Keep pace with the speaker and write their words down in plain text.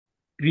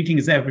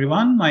Greetings,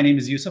 everyone. My name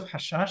is Yusuf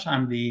Hashash.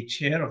 I'm the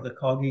chair of the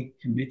COGGE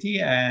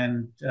committee,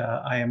 and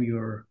I am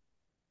your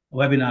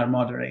webinar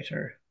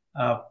moderator.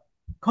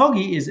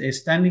 COGGE is a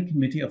standing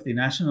committee of the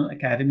National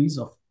Academies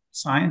of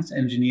Science,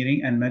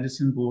 Engineering, and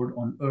Medicine Board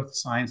on Earth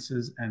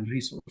Sciences and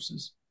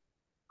Resources.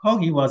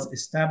 COGGE was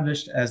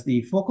established as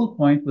the focal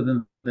point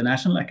within the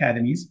National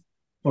Academies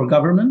for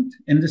government,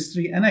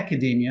 industry, and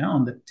academia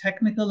on the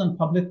technical and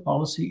public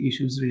policy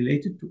issues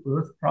related to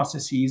Earth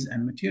processes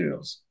and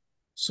materials,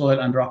 soil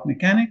and rock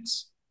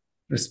mechanics,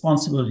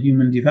 responsible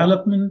human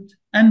development,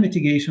 and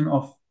mitigation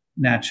of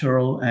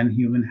natural and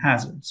human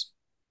hazards.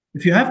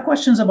 If you have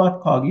questions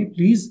about COGGE,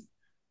 please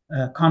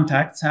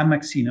contact Sam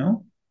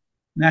Maxino,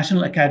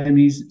 National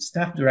Academy's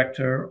Staff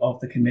Director of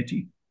the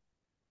committee.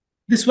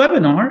 This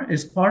webinar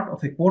is part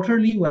of a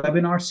quarterly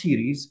webinar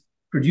series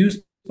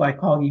produced by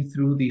COGGE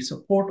through the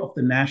support of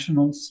the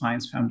National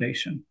Science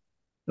Foundation.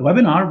 The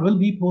webinar will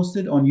be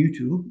posted on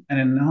YouTube, and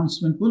an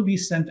announcement will be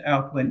sent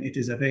out when it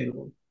is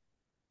available.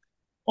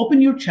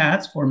 Open your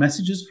chats for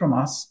messages from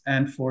us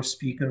and for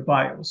speaker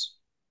bios.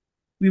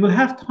 We will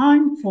have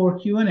time for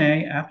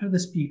Q&A after the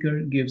speaker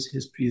gives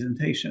his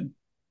presentation.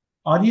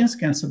 Audience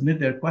can submit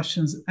their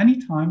questions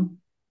anytime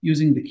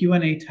using the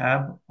Q&A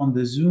tab on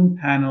the Zoom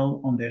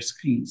panel on their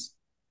screens.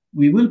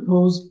 We will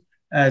pose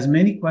as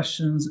many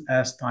questions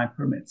as time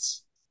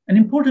permits. An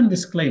important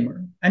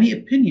disclaimer: any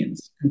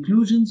opinions,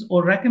 conclusions,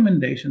 or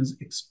recommendations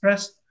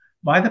expressed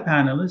by the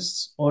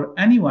panelists or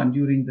anyone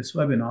during this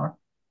webinar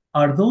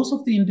are those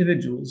of the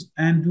individuals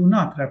and do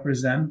not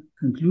represent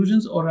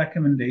conclusions or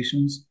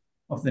recommendations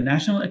of the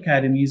National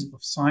Academies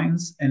of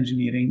Science,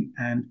 Engineering,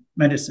 and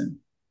Medicine.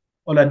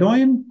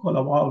 Oladoyin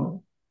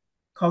Kolawalo,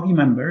 COGGE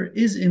member,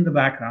 is in the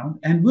background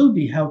and will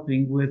be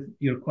helping with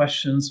your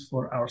questions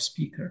for our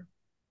speaker.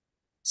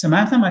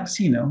 Samantha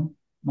Maxino,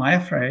 Maya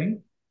Frey,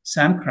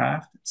 Sam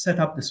Kraft set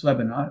up this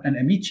webinar, and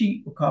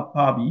Amici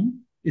Ukapabi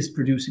is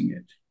producing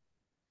it.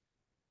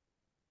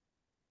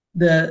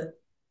 The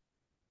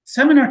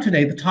seminar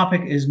today, the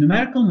topic is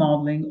Numerical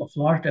Modeling of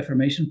Large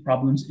Deformation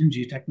Problems in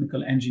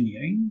Geotechnical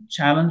Engineering,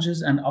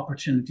 Challenges and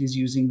Opportunities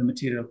Using the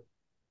Material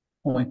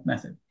Point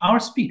Method. Our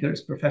speaker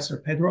is Professor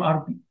Pedro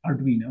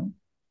Arduino.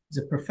 He's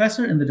a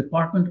professor in the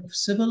Department of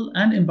Civil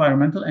and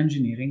Environmental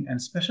Engineering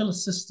and Special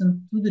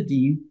Assistant to the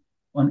Dean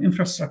on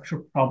Infrastructure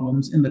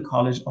Problems in the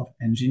College of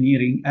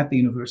Engineering at the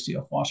University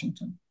of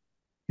Washington.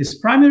 His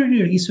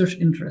primary research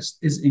interest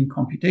is in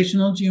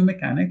computational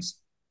geomechanics,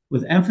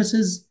 with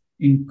emphasis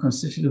in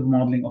constitutive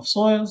modeling of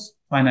soils,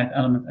 finite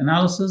element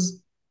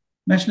analysis,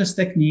 meshless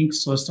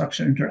techniques, soil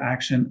structure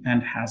interaction,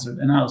 and hazard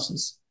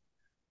analysis.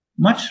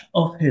 Much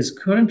of his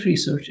current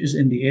research is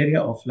in the area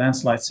of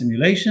landslide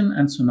simulation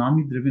and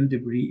tsunami-driven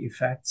debris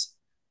effects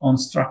on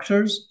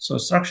structures, soil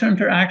structure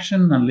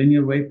interaction,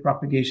 nonlinear wave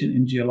propagation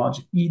in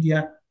geologic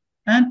media,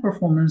 and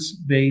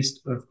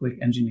performance-based earthquake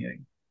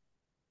engineering.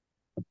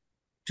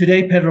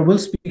 Today, Pedro will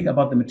speak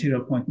about the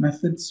material point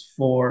methods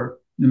for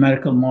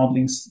numerical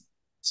modeling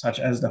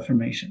such as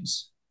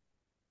deformations.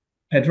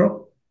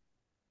 Pedro?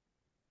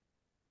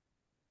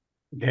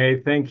 Okay,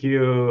 thank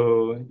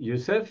you,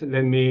 Yusuf.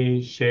 Let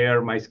me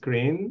share my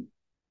screen.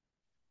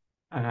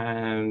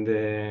 And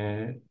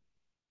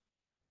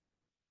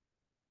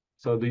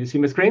so do you see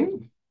my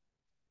screen?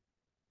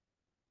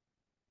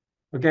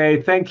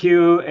 Okay, thank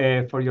you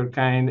for your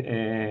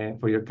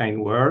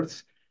kind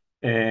words.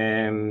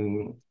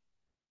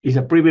 It's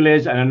a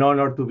privilege and an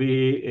honor to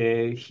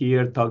be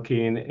here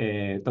talking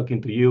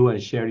to you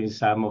and sharing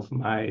some of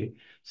my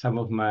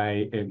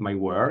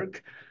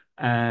work.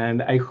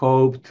 And I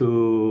hope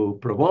to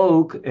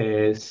provoke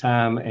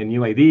some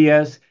new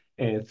ideas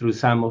through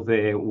some of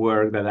the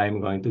work that I'm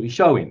going to be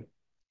showing.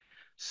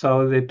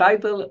 So the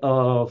title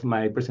of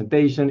my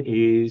presentation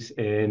is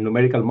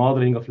Numerical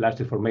Modeling of Large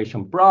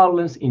Deformation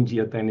Problems in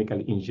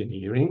Geotechnical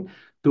Engineering,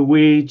 to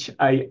which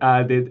I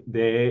added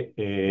the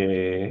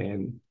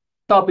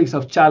topics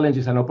of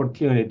challenges and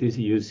opportunities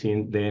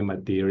using the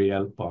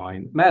material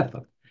point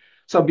method.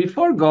 So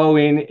before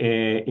going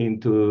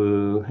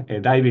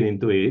diving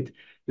into it,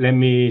 let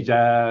me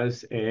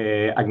just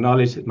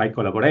acknowledge my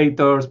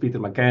collaborators, Peter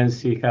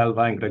Mackenzie,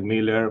 Helva, Greg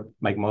Miller,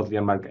 Mike Motley,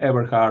 and Mark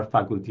Eberhard,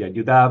 faculty at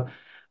UW,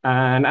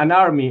 and an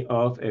army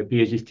of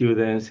PhD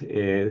students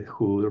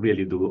who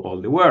really do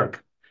all the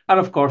work. And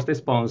of course, the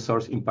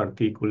sponsors, in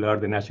particular,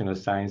 the National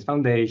Science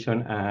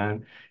Foundation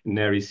and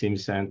NERI Sim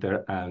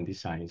Center and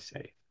Design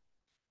Safe.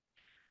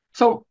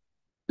 So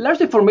large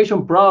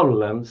deformation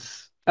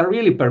problems are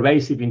really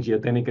pervasive in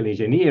geotechnical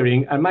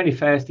engineering and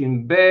manifest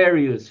in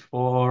various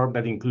forms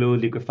that include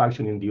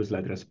liquefaction-induced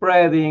lateral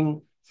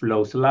spreading,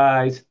 flow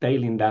slides,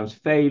 tailing dams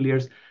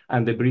failures,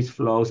 and debris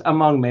flows,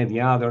 among many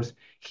others.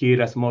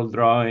 Here, a small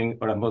drawing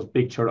or a small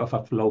picture of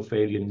a flow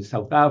failure in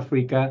South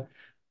Africa,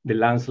 the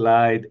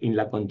landslide in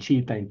La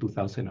Conchita in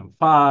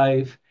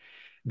 2005,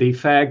 the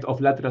effect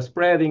of lateral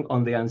spreading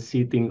on the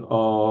unseating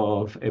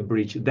of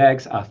bridge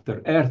decks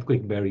after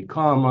earthquake, very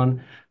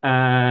common.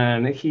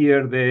 And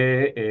here,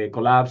 the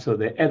collapse of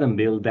the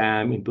Edenville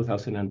Dam in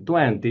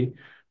 2020,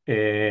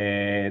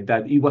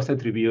 that it was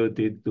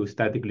attributed to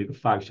static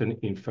liquefaction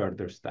in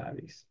further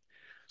studies.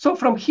 So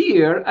from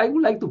here, I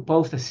would like to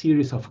pose a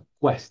series of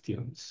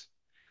questions.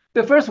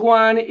 The first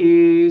one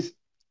is,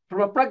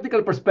 from a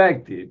practical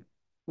perspective,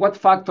 what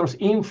factors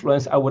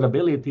influence our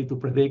ability to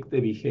predict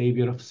the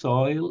behavior of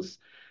soils?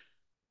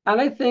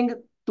 And I think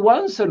to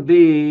answer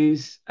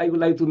this, I would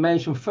like to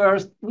mention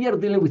first, we are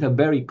dealing with a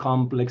very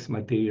complex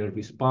material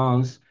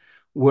response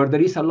where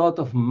there is a lot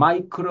of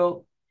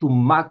micro to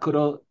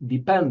macro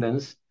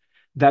dependence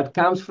that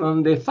comes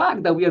from the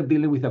fact that we are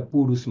dealing with a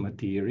porous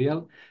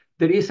material.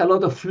 There is a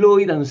lot of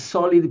fluid and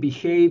solid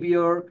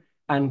behavior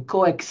and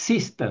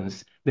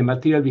coexistence. The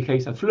material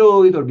behaves as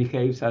fluid or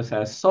behaves as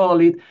a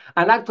solid,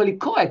 and actually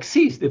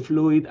coexist the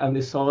fluid and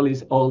the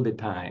solids all the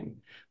time.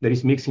 There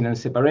is mixing and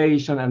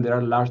separation, and there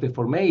are large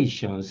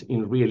deformations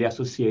really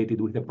associated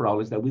with the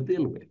problems that we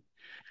deal with.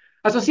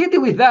 Associated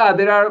with that,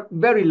 there are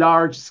very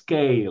large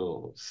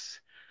scales.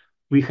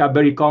 We have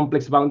very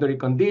complex boundary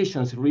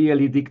conditions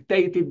really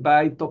dictated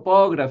by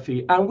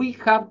topography, and we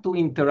have to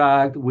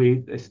interact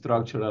with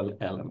structural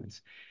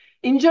elements.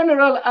 In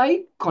general,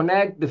 I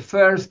connect the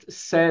first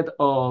set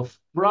of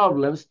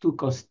problems to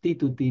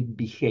constitutive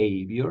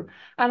behavior,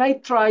 and I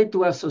try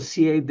to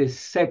associate the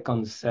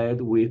second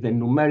set with the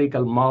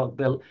numerical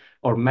model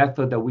or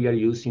method that we are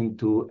using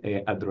to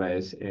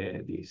address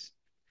this.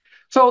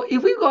 So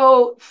if we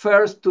go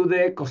first to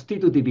the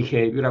constitutive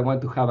behavior, I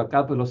want to have a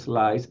couple of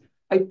slides.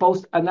 I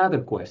pose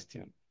another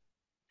question.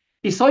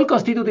 Is soil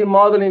constitutive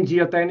modeling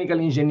geotechnical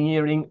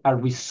engineering a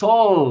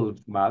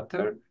resolved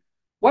matter?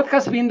 What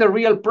has been the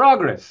real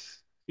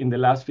progress in the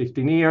last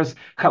 15 years?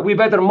 Have we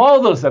better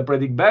models that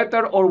predict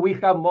better, or we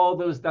have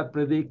models that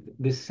predict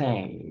the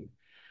same?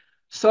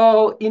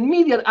 So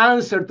immediate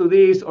answer to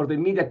this, or the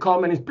immediate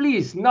comment is,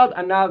 please, not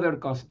another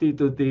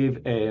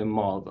constitutive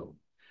model.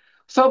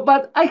 So,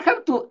 but I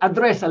have to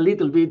address a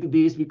little bit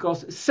this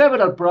because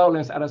several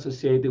problems are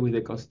associated with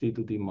the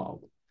constitutive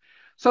model.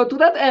 So to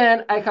that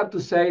end, I have to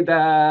say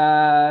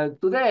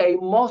that today,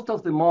 most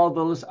of the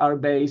models are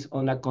based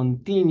on a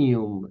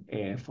continuum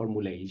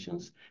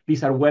formulations.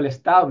 These are well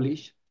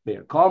established, they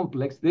are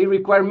complex, they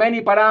require many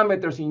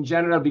parameters in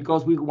general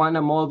because we want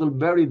to model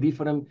very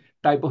different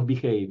type of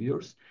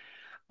behaviors.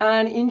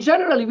 And in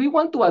general, if we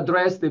want to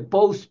address the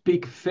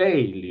post-peak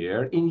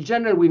failure, in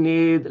general, we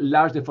need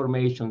large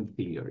deformation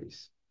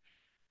theories.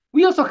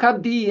 We also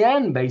have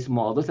DEN-based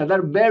models that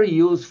are very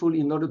useful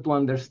in order to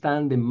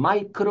understand the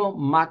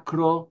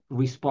micro-macro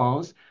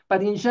response,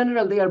 but in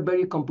general, they are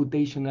very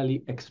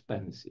computationally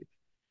expensive.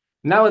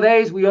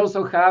 Nowadays, we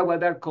also have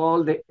what are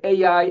called the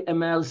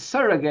AI-ML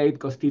surrogate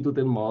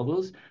constitutive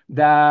models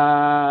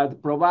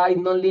that provide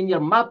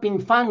nonlinear mapping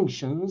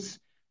functions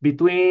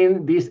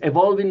between these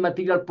evolving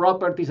material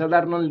properties that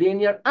are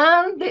nonlinear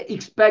and the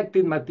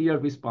expected material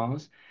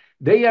response.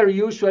 They are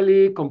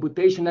usually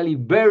computationally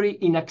very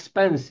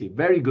inexpensive,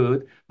 very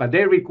good, but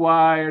they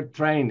require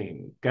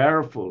training.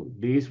 Careful,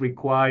 this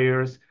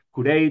requires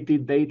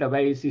curated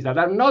databases that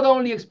are not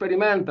only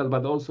experimental,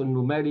 but also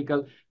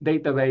numerical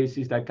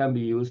databases that can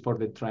be used for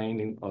the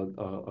training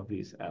of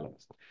these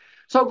elements.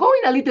 So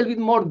going a little bit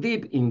more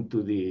deep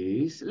into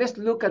this, let's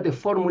look at the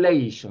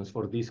formulations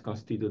for these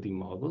constitutive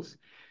models.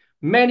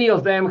 Many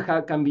of them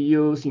can be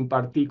used. In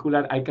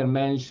particular, I can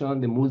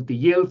mention the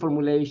multi-yield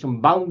formulation,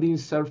 bounding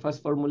surface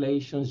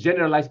formulations,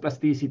 generalized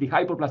plasticity,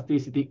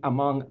 hyperplasticity,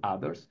 among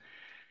others.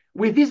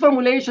 With these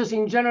formulations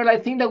in general, I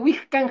think that we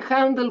can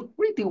handle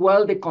pretty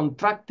well the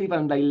contractive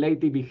and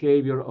dilative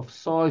behavior of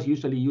soils,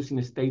 usually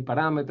using state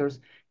parameters.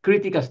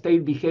 Critical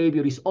state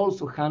behavior is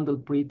also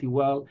handled pretty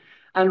well.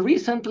 And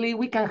recently,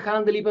 we can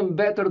handle even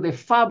better the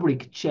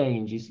fabric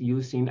changes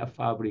using a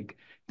fabric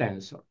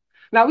tensor.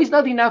 Now, it's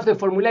not enough the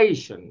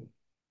formulation.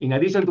 In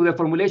addition to the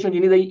formulation, you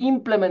need the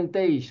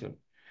implementation.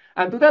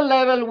 And to that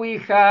level, we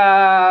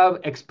have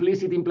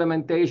explicit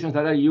implementations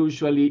that are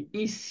usually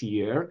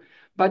easier,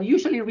 but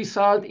usually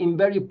result in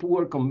very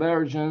poor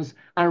convergence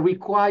and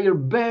require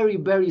very,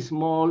 very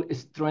small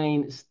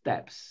strain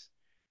steps.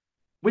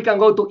 We can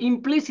go to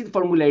implicit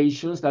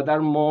formulations that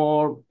are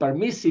more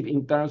permissive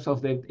in terms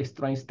of the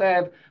strain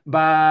step,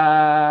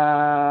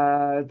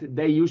 but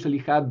they usually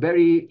have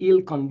very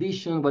ill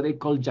conditions, what they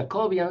call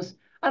Jacobians,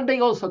 and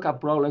they also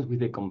have problems with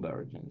the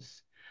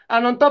convergence.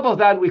 And on top of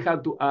that, we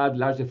have to add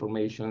large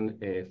deformation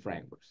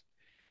frameworks.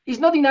 It's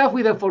not enough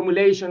with the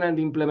formulation and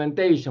the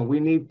implementation. We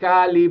need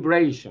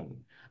calibration.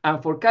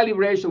 And for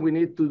calibration, we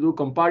need to do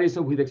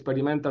comparison with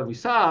experimental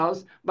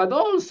results, but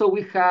also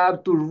we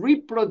have to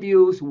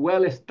reproduce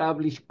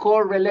well-established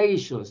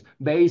correlations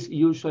based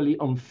usually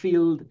on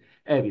field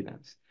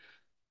evidence.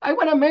 I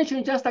want to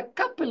mention just a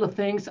couple of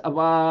things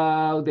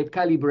about the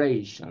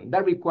calibration.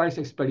 That requires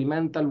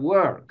experimental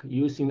work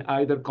using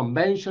either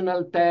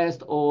conventional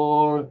tests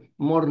or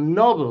more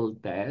novel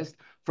tests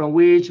from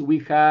which we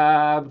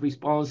have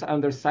response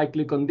under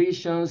cyclic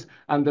conditions,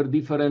 under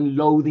different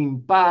loading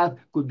path,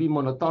 could be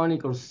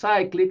monotonic or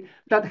cyclic,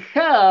 that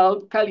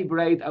help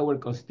calibrate our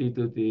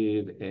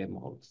constitutive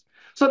models.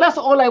 So that's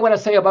all I want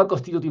to say about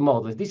constitutive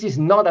models. This is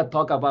not a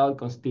talk about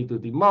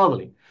constitutive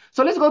modeling.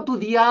 So let's go to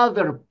the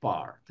other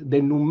part,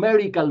 the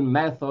numerical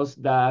methods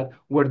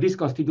where these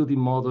constitutive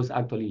models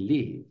actually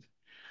live.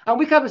 And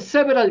we have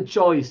several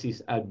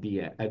choices at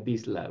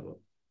this level.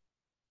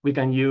 We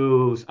can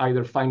use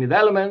either finite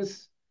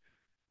elements,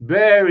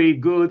 very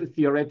good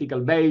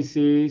theoretical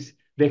basis.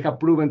 They have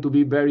proven to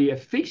be very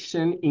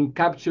efficient in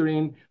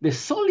capturing the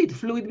solid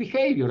fluid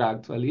behavior,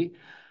 actually,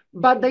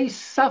 but they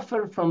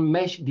suffer from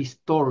mesh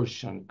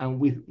distortion. And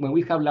when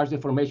we have large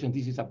deformations,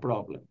 this is a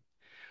problem.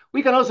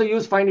 We can also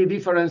use finite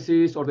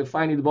differences or the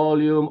finite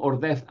volume or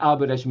depth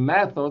average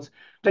methods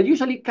that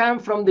usually come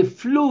from the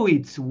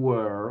fluids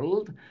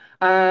world,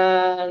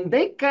 and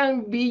they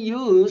can be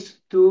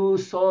used to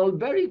solve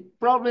very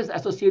problems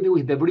associated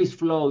with debris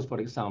flows, for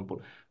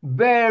example.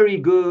 Very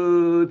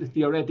good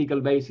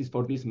theoretical basis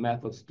for these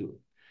methods too.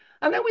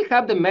 And then we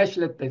have the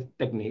meshlet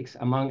techniques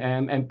among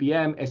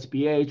MPM,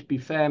 SPH,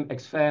 PFEM,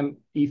 XFEM,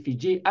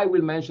 EFG. I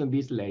will mention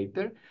this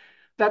later,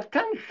 that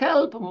can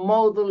help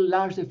model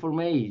large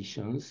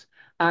deformations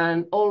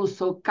and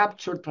also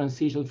capture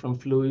transition from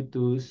fluid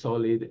to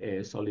solid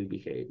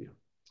behavior.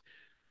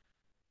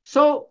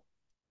 So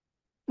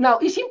now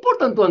it's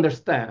important to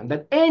understand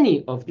that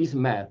any of these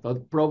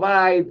methods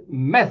provide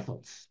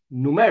methods,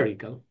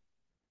 numerical,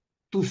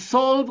 to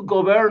solve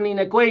governing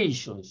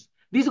equations.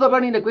 These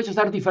governing equations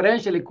are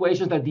differential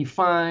equations that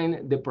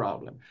define the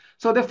problem.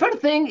 So the first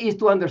thing is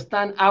to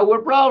understand our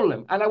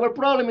problem. And our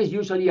problem is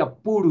usually a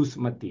porous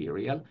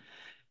material.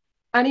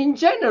 And in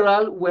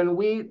general, when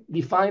we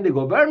define the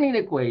governing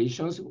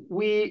equations,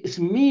 we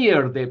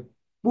smear the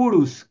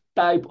porous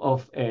type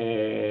of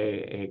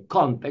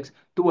context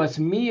to a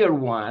smear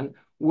one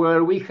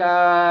where we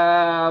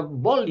have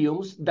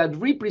volumes that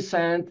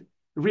represent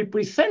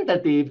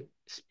representative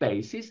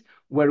spaces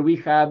where we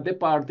have the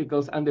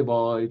particles and the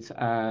voids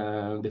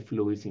and the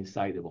fluids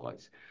inside the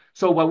voids.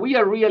 So what we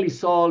are really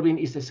solving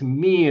is a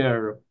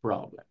smear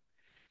problem.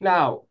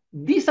 Now,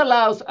 this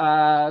allows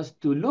us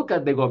to look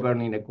at the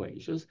governing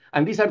equations,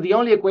 and these are the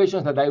only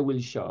equations that I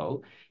will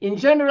show. In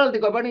general, the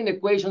governing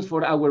equations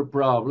for our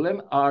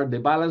problem are the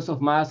balance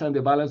of mass and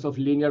the balance of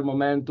linear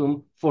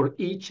momentum for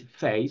each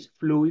phase,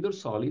 fluid or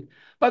solid,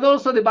 but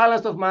also the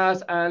balance of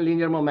mass and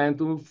linear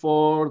momentum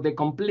for the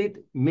complete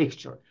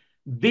mixture.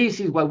 This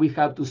is what we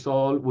have to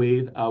solve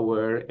with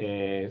our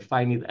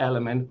finite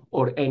element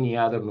or any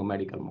other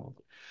numerical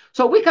model.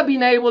 So we have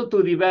been able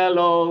to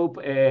develop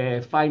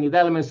finite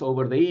elements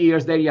over the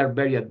years. They are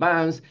very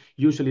advanced.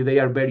 Usually they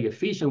are very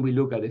efficient. We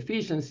look at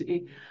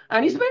efficiency.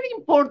 And it's very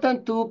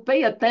important to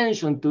pay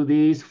attention to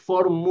these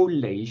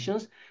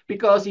formulations,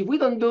 because if we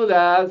don't do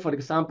that, for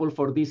example,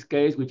 for this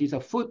case, which is a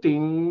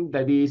footing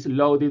that is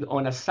loaded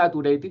on a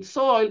saturated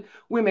soil,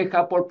 we may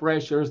have pore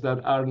pressures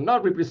that are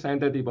not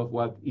representative of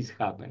what is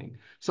happening.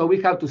 So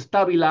we have to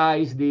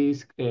stabilize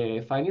these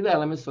finite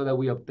elements so that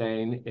we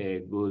obtain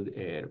good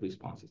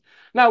responses.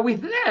 Now,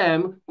 with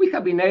them, we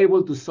have been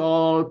able to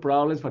solve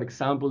problems, for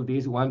example,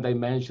 this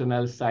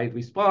one-dimensional site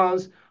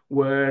response,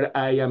 where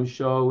I am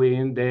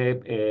showing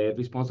the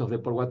response of the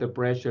pore water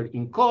pressure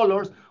in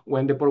colors.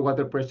 When the pore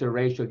water pressure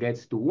ratio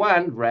gets to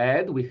 1,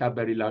 red, we have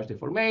very large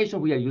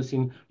deformation. We are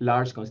using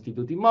large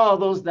constitutive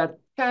models that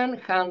can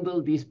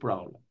handle this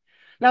problem.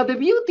 Now, the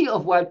beauty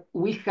of what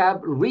we have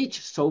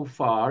reached so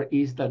far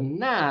is that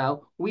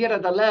now we are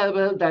at a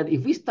level that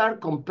if we start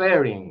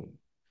comparing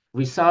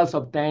results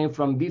obtained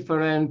from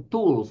different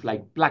tools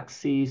like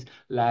Plaxis,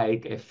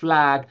 like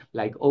FLAC,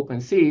 like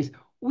OpenSys,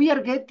 we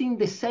are getting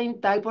the same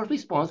type of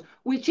response,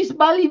 which is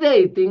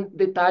validating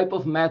the type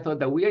of method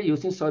that we are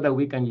using so that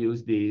we can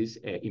use this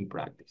in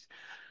practice.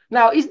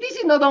 Now, this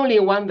is not only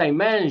in one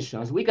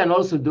dimension. We can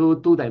also do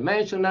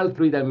two-dimensional,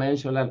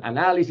 three-dimensional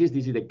analysis.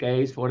 This is the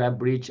case for a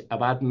bridge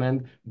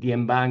abutment, the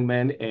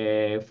embankment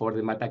for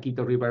the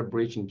Mataquito River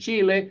Bridge in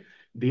Chile.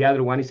 The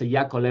other one is a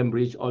Yacolem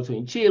Bridge also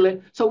in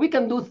Chile. So we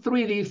can do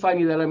 3D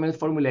finite element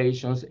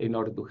formulations in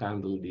order to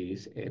handle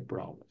these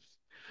problems.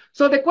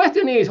 So the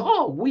question is,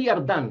 we are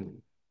done.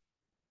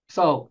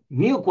 So,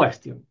 new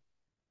question.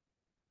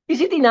 Is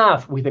it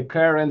enough with the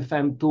current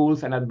FEM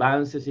tools and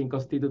advances in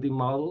constitutive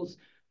models?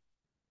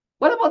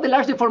 What about the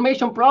large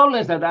deformation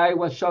problems that I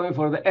was showing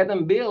for the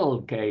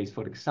Edenville case,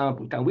 for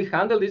example? Can we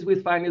handle this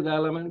with finite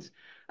elements?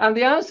 And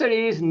the answer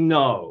is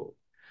no.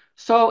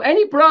 So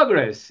any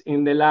progress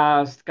in the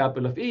last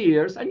couple of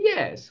years, and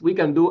yes, we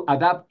can do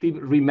adaptive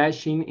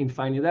remeshing in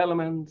finite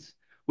elements.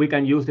 We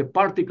can use the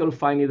particle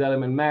finite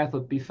element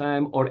method,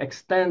 PFEM, or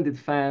extended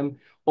FEM,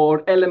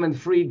 or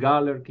element-free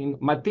Galerkin,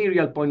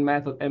 material point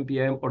method,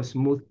 MPM, or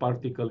smooth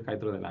particle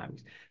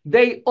hydrodynamics.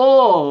 They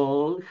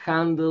all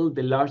handle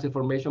the large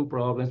deformation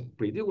problems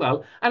pretty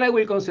well, and I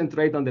will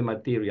concentrate on the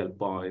material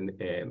point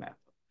method.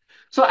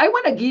 So I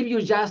want to give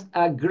you just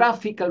a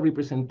graphical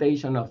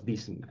representation of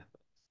this method.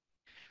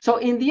 So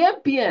in the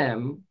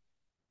MPM,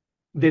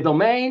 the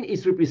domain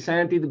is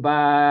represented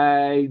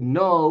by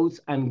nodes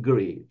and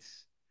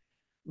grids,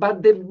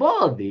 but the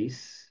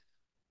bodies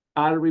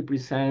are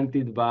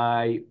represented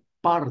by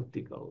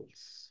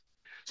particles.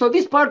 So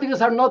these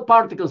particles are not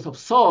particles of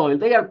soil.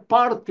 They are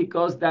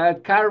particles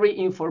that carry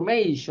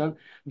information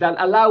that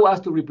allow us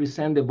to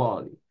represent the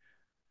body.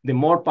 The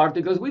more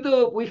particles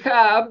we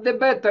have, the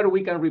better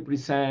we can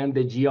represent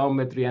the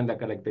geometry and the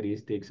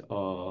characteristics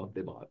of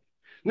the body.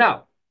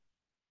 Now,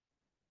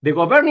 the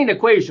governing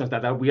equations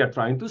that we are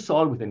trying to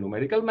solve with the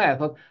numerical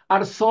method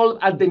are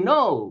solved at the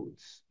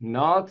nodes,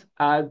 not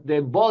at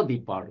the body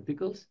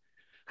particles.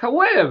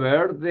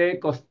 However, the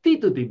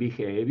constitutive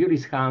behavior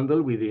is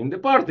handled within the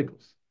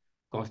particles.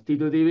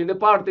 Constitutive in the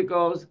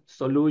particles,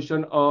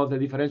 solution of the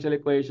differential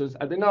equations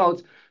at the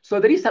nodes. So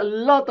there is a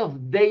lot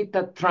of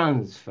data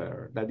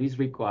transfer that is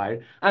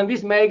required, and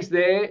this makes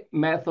the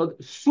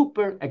method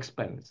super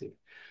expensive.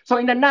 So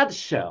in a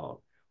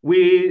nutshell,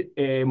 we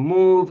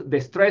move the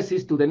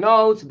stresses to the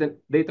nodes,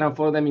 they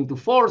transform them into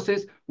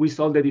forces. We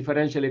solve the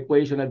differential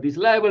equation at this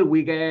level.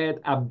 We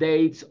get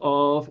updates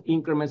of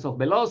increments of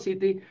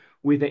velocity.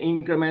 With the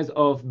increments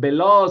of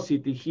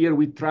velocity here,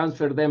 we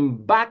transfer them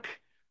back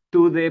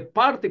to the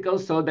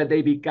particles so that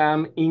they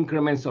become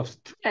increments of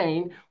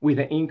strain. With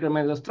the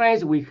increments of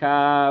strains, we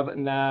have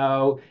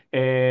now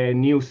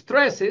new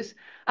stresses.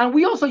 And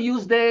we also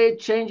use the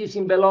changes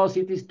in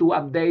velocities to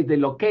update the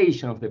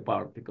location of the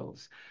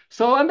particles.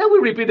 So, and then we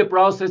repeat the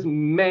process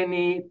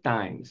many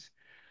times.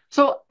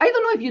 So I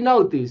don't know if you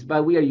noticed,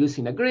 but we are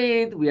using a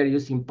grid, we are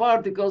using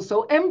particles.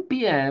 So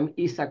MPM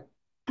is a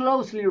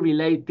closely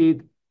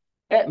related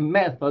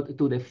method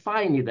to the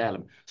finite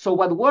element. So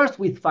what works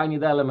with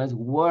finite elements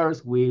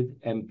works with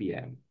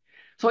MPM.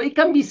 So it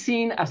can be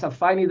seen as a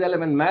finite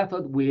element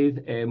method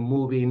with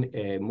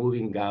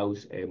moving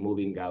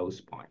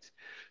Gauss points.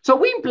 So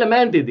we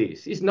implemented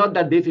this. It's not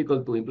that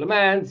difficult to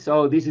implement.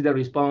 So this is the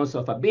response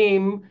of a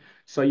beam.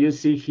 So you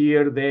see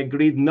here the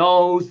grid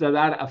nodes that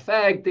are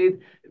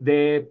affected.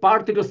 The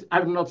particles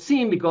are not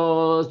seen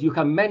because you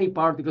have many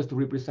particles to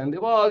represent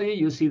the body.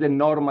 You see the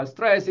normal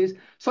stresses.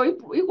 So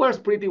it works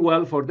pretty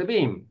well for the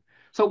beam.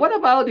 So what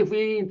about if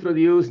we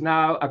introduce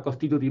now a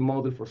constitutive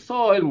model for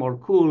soil, more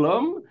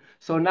Coulomb?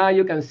 So now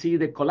you can see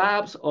the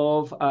collapse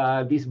of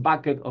this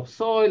bucket of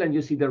soil, and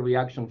you see the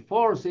reaction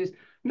forces.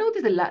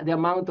 Notice the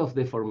amount of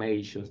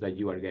deformations that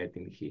you are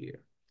getting here.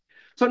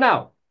 So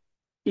now,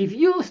 if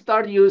you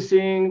start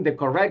using the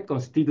correct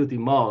constitutive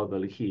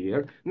model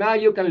here, now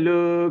you can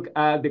look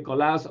at the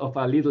collapse of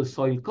a little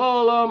soil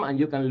column, and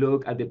you can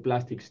look at the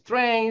plastic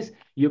strains.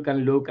 You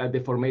can look at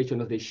the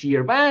formation of the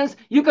shear bands.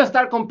 You can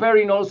start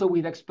comparing also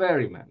with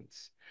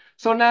experiments.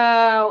 So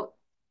now,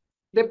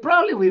 the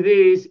problem with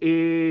this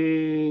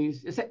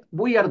is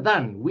we are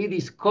done. We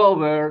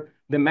discover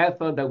the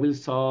method that will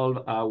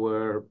solve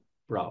our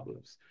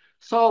problems.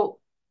 So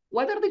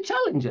what are the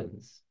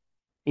challenges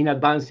in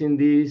advancing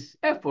this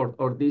effort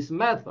or this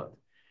method?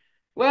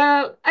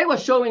 Well, I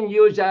was showing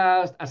you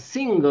just a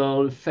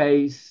single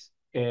phase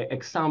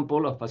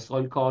example of a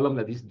soil column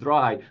that is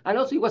dry. And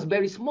also it was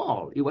very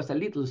small. It was a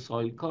little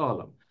soil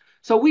column.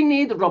 So we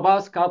need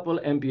robust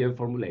coupled MPM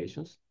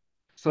formulations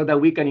so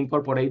that we can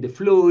incorporate the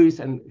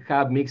fluids and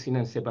have mixing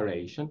and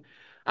separation.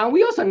 And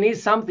we also need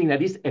something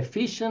that is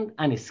efficient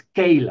and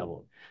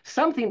scalable,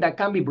 something that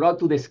can be brought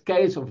to the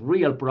scales of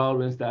real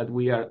problems that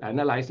we are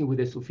analyzing with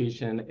a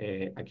sufficient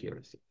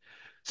accuracy.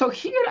 So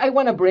here I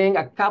want to bring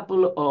a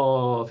couple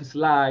of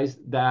slides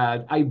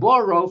that I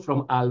borrow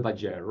from Alba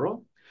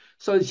Gerro.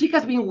 So she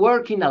has been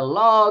working a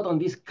lot on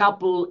this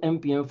couple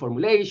MPM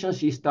formulation.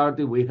 She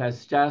started with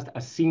just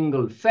a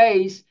single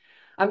phase.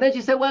 And then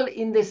she said, well,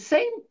 in the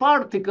same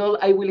particle,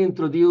 I will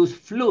introduce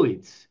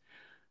fluids,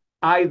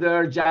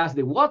 either just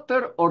the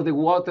water or the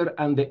water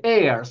and the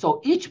air.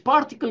 So each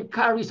particle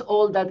carries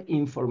all that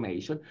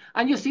information.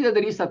 And you see that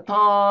there is a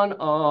ton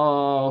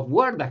of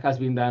work that has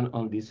been done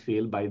on this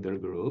field by their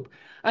group.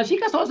 And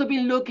she has also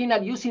been looking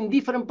at using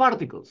different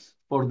particles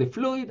for the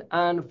fluid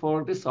and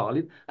for the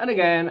solid. And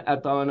again, a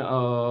ton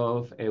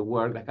of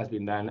work that has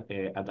been done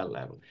at that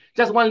level.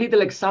 Just one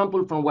little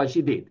example from what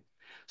she did.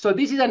 So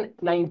this is a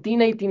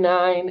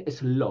 1989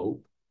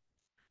 slope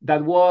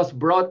that was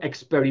brought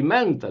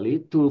experimentally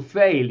to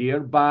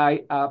failure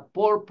by a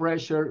pore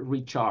pressure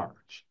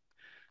recharge.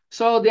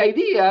 So the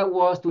idea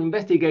was to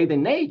investigate the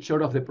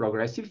nature of the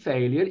progressive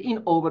failure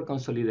in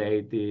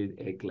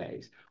over-consolidated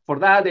clays. For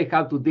that, they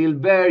had to deal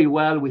very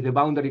well with the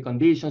boundary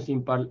conditions,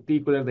 in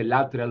particular the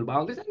lateral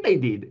boundaries, and they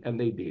did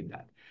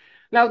that.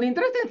 Now, the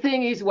interesting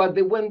thing is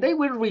when they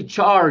were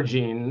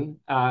recharging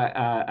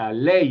a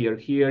layer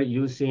here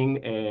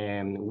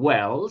using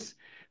wells,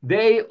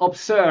 they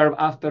observed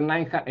after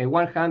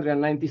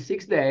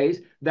 196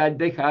 days that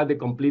they had the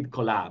complete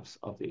collapse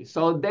of this.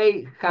 So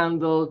they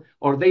handled,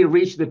 or they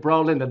reached the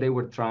problem that they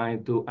were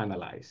trying to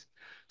analyze.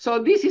 So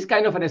this is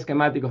kind of a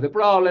schematic of the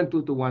problem,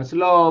 2-to-1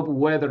 slope,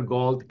 weathered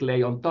gold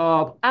clay on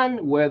top,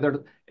 and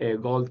weathered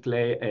gold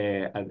clay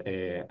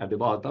at the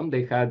bottom.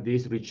 They had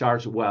these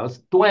recharge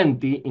wells,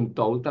 20 in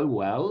total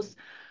wells.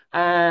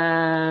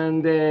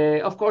 And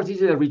of course,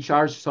 this is a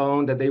recharge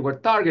zone that they were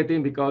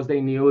targeting because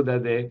they knew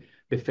that the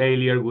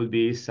failure would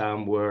be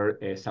somewhere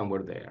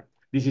there.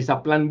 This is a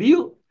plan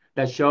view.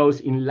 that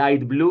shows in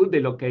light blue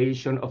the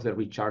location of the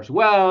recharge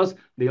wells.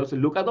 They also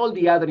look at all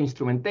the other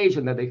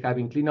instrumentation that they have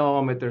in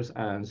clinometers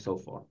and so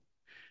forth.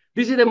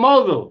 This is the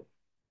model,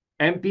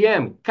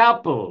 NPM,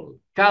 couple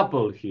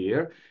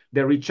here.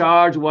 The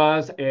recharge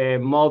was a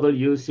model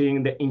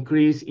using the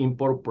increase in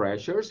pore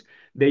pressures.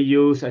 They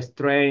use a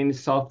strain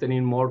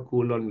softening more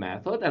Coulomb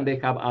method, and they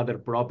have other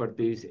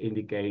properties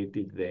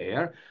indicated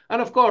there.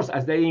 And of course,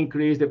 as they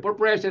increase the pore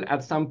pressure,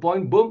 at some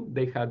point, boom,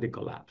 they had the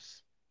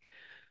collapse.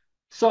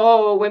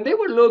 So when they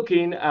were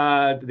looking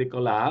at the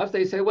collapse,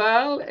 they say,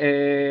 well,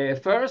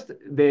 first,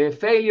 the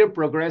failure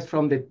progressed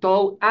from the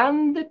toe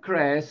and the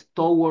crest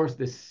towards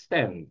the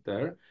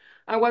center.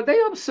 And what they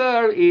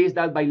observed is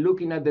that by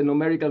looking at the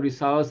numerical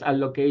results at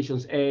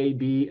locations A,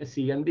 B,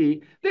 C, and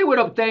D, they were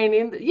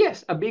obtaining,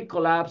 yes, a big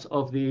collapse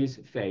of this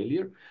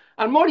failure.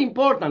 And more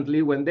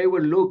importantly, when they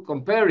were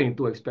comparing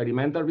to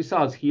experimental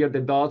results, here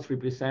the dots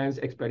represents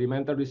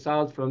experimental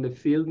results from the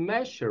field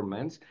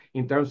measurements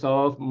in terms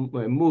of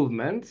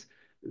movements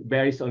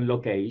based on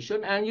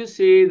location. And you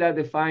see that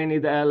the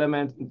finite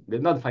elements,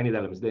 not finite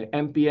elements, the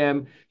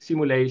NPM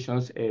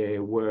simulations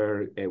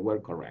were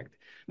correct.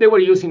 They were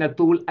using a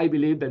tool, I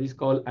believe, that is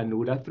called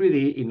Anura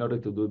 3D in order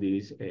to do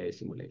these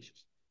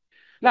simulations.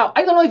 Now,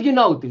 I don't know if you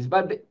noticed,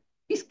 but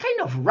it's kind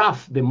of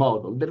rough, the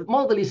model. The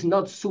model is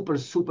not super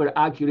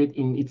accurate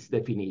in its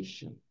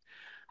definition.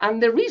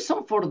 And the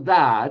reason for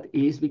that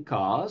is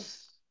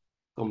because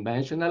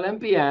conventional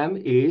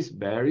NPM is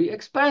very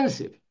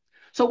expensive.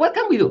 So what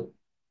can we do?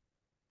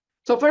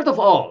 So first of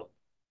all,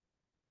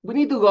 we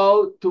need to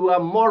go to a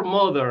more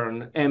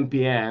modern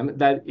NPM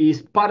that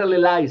is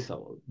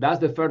parallelizable. That's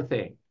the first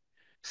thing.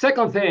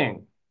 Second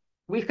thing,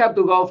 we have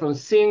to go from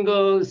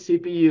single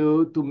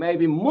CPU to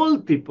maybe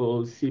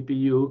multiple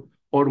CPU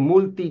or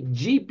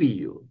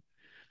multi-GPU.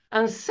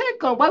 And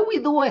second,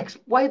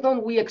 why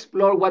don't we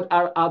explore what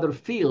our other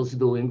fields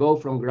do and go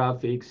from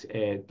graphics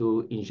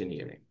to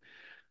engineering?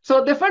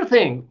 So the first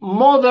thing,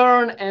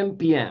 modern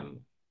NPM.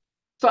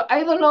 So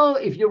I don't know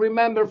if you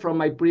remember from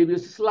my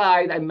previous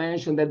slide, I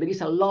mentioned that there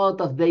is a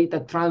lot of data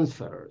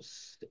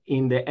transfers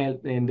in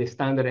the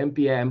standard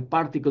NPM,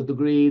 particle to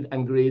grid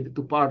and grid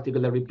to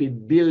particle that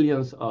repeat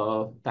billions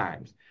of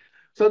times.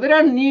 So there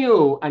are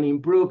new and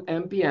improved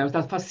NPMs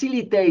that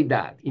facilitate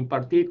that, in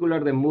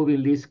particular the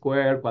moving least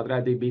square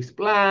quadratic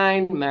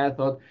B-spline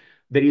method.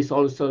 There is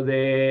also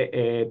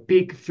the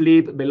peak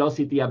flip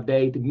velocity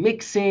update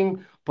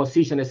mixing,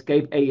 position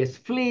escape AS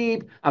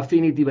flip,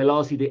 affinity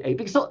velocity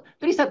APIC. So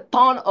there is a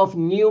ton of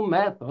new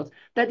methods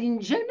that in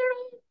general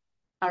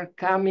are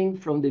coming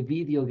from the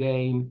video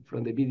game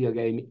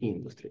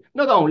industry.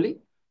 Not only,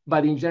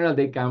 but in general,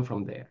 they come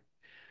from there.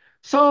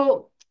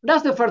 So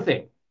that's the first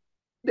thing.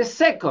 The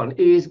second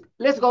is,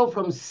 let's go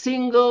from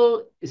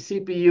single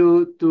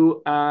CPU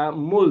to a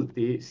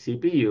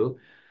multi-CPU,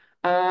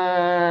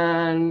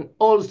 and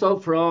also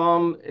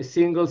from a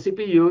single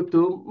CPU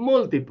to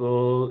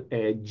multiple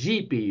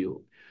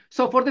GPU.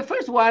 So for the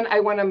first one,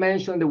 I want to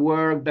mention the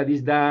work that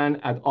is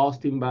done at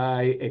Austin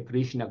by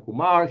Krishna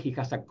Kumar. He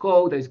has a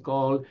code that is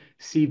called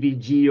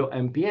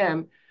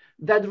CVGeo-NPM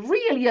that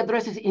really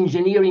addresses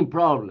engineering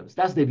problems.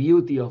 That's the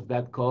beauty of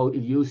that code.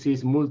 It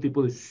uses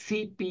multiple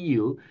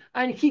CPU,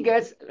 and he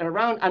gets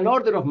around an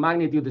order of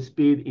magnitude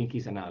speed in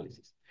his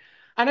analysis.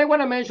 And I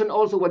want to mention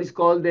also what is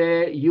called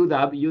the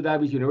UW.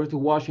 UW is University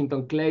of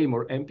Washington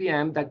Claymore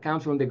NPM that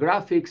comes from the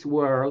graphics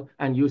world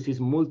and uses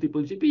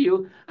multiple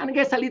GPU and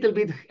gets a little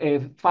bit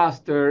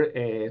faster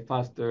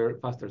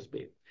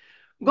speed.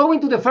 Going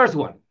to the first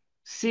one,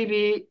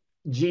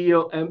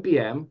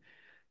 CVGeo-NPM.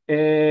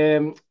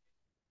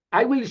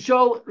 I will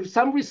show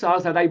some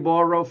results that I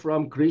borrow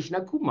from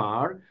Krishna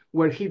Kumar,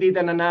 where he did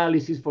an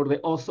analysis for the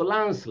Oso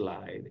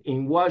landslide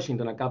in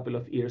Washington a couple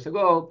of years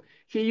ago.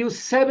 He used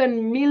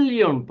 7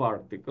 million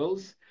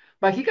particles,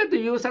 but he had to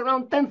use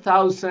around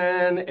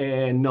 10,000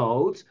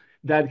 nodes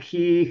that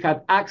he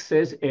had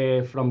access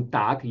from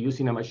TAC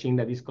using a machine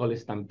that is called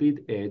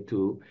Stampede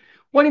 2.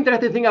 One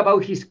interesting thing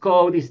about his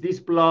code is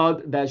this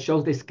plot that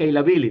shows the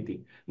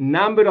scalability.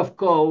 Number of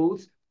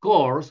cores,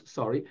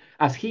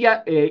 as he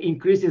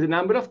increases the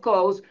number of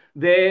cores,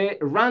 the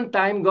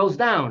runtime goes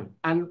down,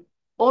 and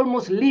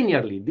almost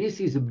linearly. This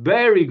is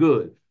very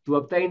good to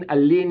obtain a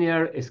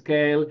linear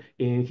scale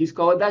in his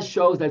code. That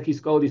shows that his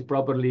code is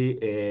properly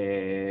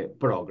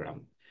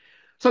programmed.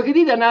 So he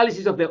did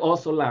analysis of the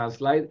Oso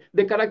landslide.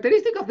 The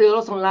characteristic of the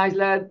Oso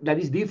landslide that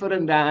is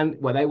different than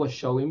what I was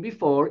showing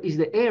before is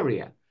the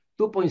area,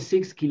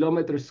 2.6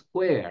 kilometers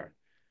square.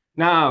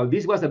 Now,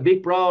 this was a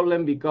big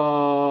problem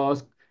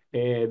because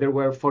there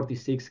were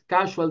 46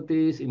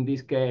 casualties in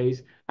this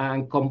case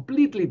and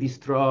completely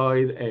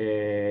destroyed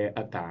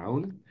a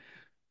town.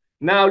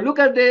 Now, look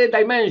at the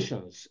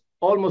dimensions.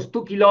 Almost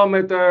 2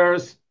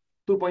 kilometers,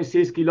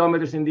 2.6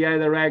 kilometers in the other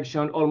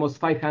direction, almost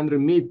 500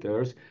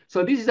 meters.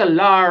 So this is a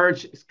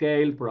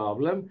large-scale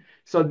problem.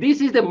 So this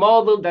is the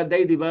model that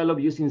they developed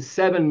using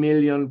 7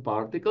 million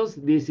particles.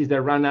 This is the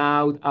run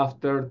out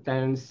after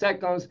 10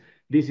 seconds.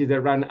 This is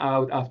the run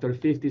out after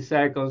 50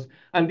 seconds.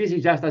 And this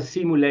is just a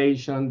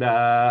simulation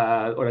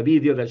that, or a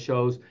video that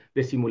shows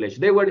the simulation.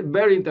 They were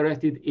very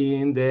interested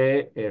in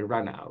the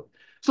run out.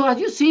 So as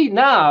you see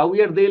now,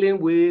 we are dealing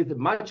with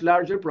much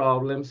larger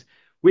problems.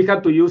 We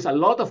have to use a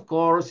lot of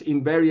cores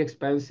in very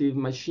expensive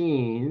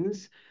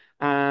machines.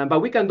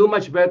 But we can do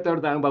much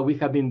better than what we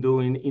have been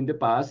doing in the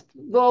past,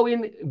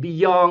 going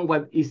beyond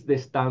what is the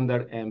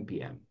standard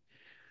NPM.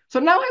 So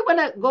now I want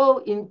to go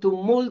into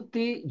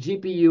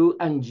multi-GPU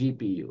and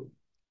GPU.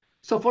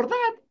 So for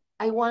that,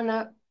 I want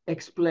to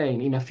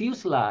explain in a few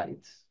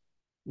slides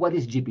what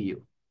is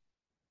GPU.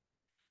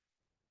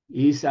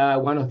 It's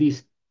one of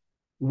these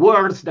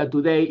words that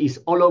today is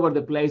all over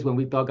the place when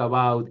we talk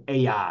about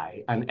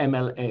AI and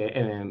ML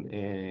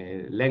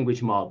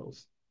language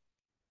models.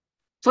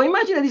 So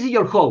imagine that this is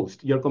your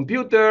host, your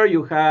computer,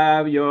 you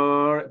have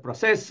your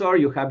processor,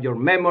 you have your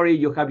memory,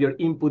 you have your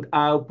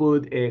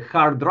input-output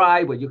hard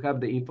drive where you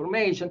have the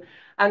information.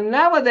 And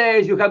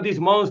nowadays, you have these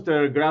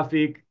monster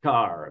graphic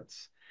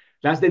cards.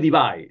 That's the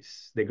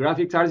device. The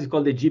graphic card is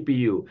called the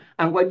GPU.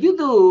 And what you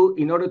do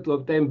in order to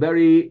obtain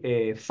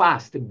very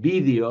fast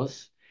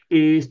videos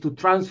is to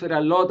transfer a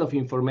lot of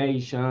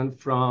information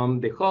from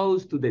the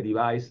host to the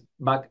device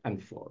back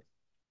and forth.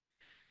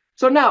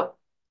 So now,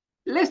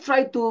 let's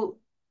try to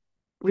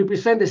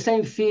represent the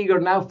same figure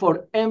now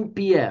for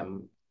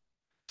NPM.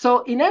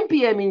 So in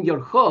NPM in your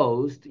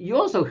host, you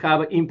also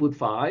have input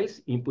files,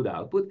 input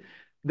output,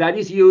 that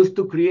is used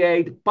to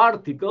create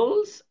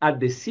particles at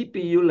the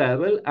CPU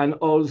level and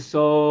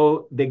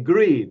also the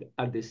grid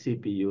at the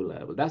CPU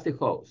level. That's the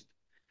host.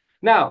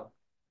 Now,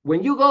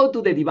 when you go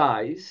to the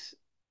device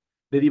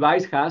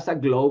has a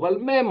global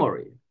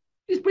memory.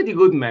 It's pretty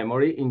good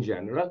memory in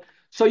general.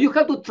 So you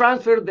have to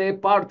transfer the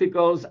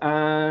particles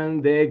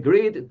and the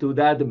grid to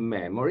that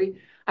memory.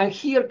 And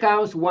here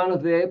comes one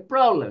of the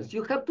problems.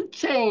 You have to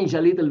change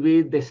a little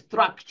bit the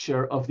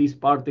structure of these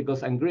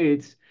particles and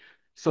grids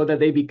so that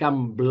they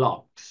become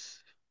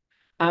blocks.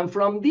 And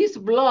from these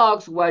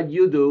blocks, what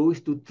you do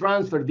is to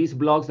transfer these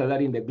blocks that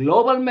are in the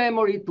global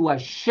memory to a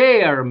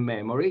shared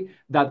memory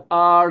that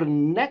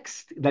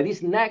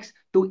is next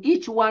to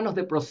each one of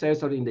the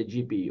processors in the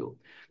GPU.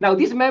 Now,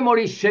 this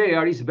memory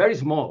share is very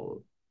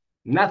small,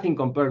 nothing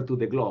compared to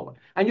the global.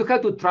 And you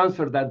have to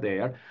transfer that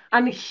there.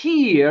 And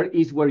here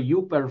is where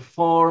you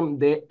perform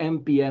the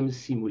NPM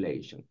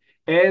simulation.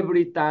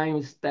 Every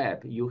time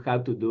step, you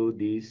have to do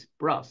this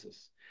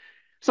process.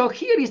 So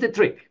here is the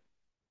trick.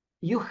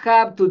 You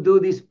have to do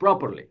this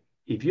properly.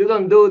 If you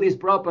don't do this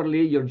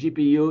properly, your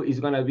GPU is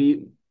going to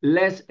be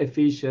less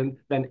efficient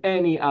than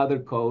any other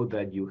code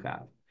that you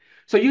have.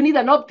 So you need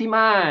an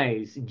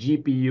optimized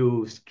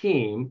GPU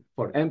scheme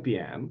for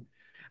NPM.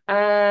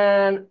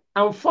 And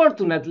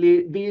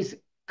unfortunately, these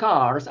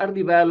cards are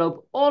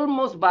developed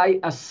almost by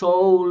a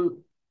sole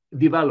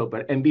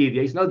developer.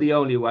 NVIDIA is not the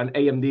only one.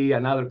 AMD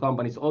and other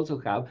companies also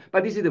have,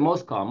 but this is the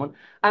most common.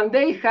 And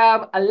they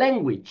have a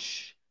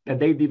language that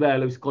they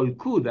develop is called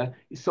CUDA,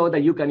 so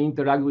that you can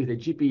interact with the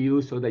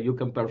GPU, so that you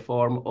can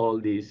perform all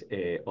these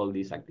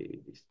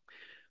activities.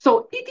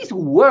 So it is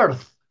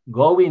worth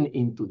going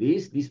into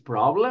this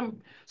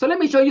problem. So let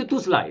me show you two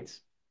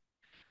slides.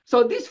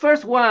 So this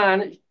first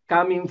one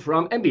coming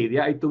from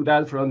NVIDIA, I took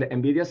that from the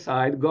NVIDIA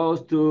side,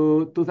 goes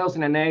to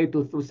 2008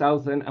 to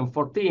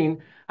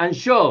 2014 and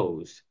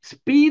shows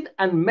speed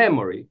and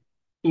memory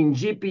in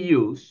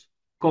GPUs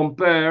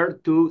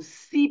compared to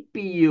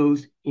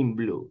CPUs in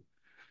blue.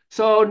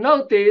 So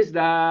notice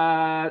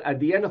that at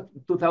the end of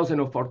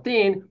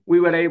 2014, we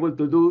were able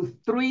to do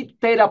 3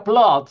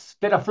 teraflops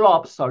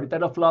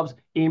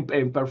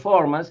in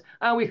performance,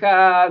 and we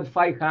had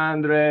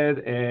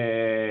 500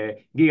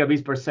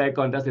 gigabits per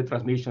second. That's the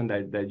transmission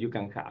that you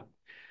can have.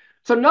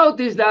 So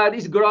notice that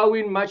it's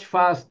growing much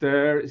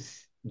faster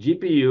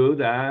GPU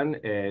than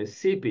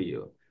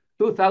CPU.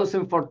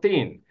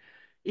 2014.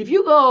 If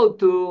you go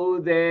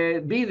to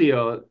the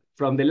video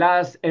from the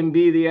last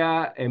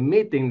NVIDIA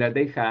meeting that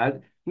they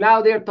had,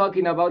 now they're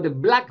talking about the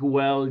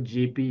Blackwell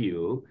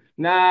GPU.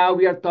 Now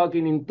we are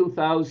talking in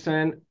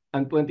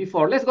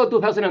 2024. Let's go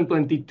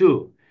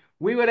 2022.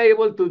 We were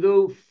able to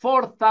do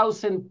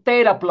 4,000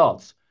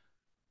 teraflops.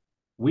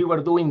 We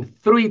were doing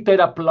 3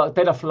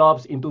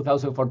 teraflops in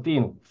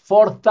 2014,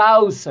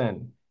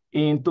 4,000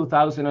 in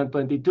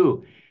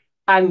 2022.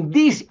 And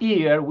this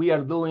year, we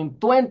are doing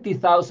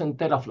 20,000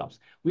 teraflops.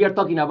 We are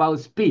talking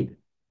about speed.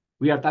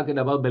 We are talking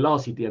about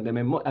velocity, and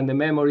the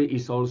memory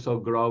is also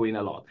growing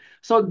a lot.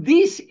 So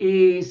this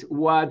is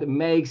what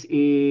makes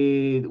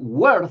it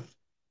worth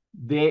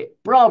the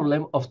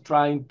problem of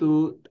trying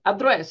to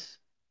address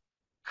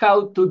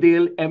how to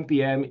deal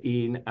NPM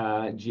in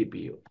a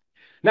GPU.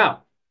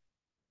 Now,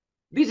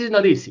 this is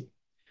not easy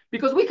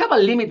because we have a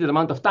limited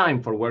amount of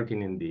time for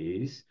working in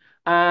this.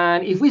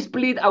 And if we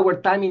split our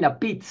time in a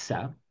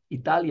pizza,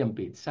 Italian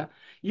pizza,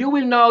 you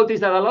will notice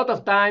that a lot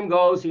of time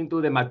goes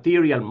into the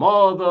material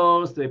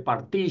models, the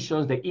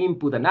partitions, the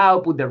input and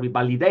output, the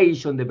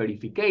revalidation, the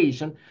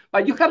verification.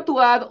 But you have to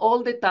add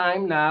all the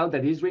time now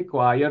that is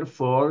required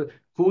for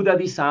CUDA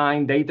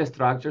design, data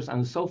structures,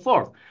 and so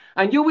forth.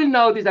 And you will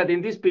notice that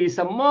in this piece,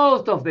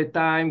 most of the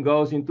time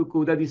goes into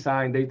CUDA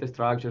design, data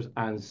structures,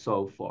 and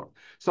so forth.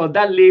 So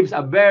that leaves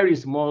a very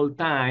small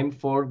time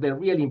for the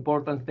really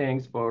important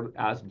things for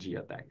us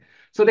Geotech.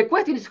 So the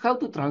question is how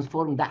to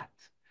transform that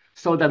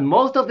so that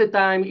most of the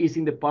time is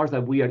in the parts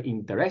that we are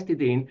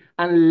interested in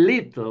and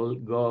little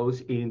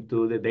goes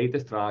into the data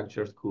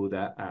structures,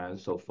 CUDA, and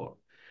so forth.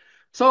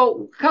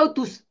 So how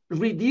to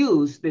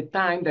reduce the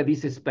time that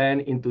is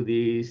spent into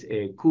this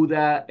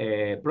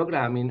CUDA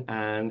programming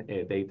and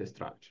data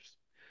structures.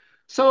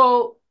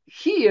 So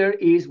here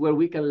is where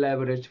we can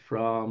leverage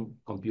from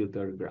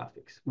computer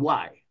graphics.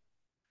 Why?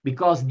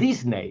 Because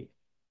Disney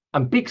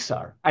and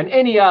Pixar and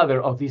any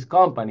other of these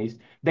companies,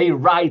 they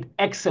write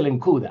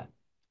excellent CUDA.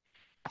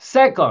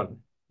 Second,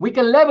 we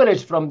can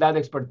leverage from that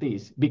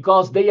expertise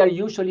because they are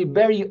usually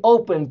very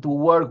open to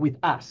work with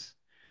us.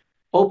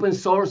 Open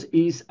source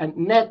is a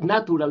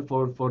natural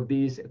for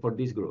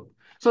this group.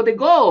 So the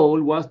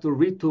goal was to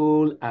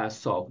retool a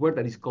software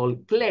that is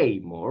called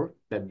Claymore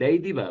that they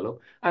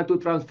developed and to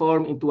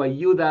transform into a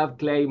UDAV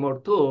Claymore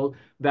tool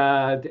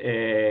that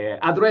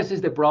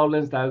addresses the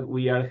problems that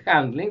we are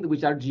handling,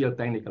 which are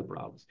geotechnical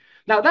problems.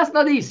 Now, that's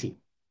not easy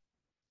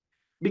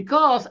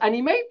because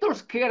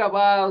animators care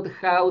about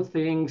how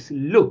things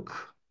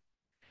look.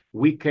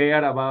 We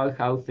care about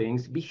how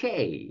things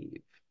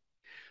behave.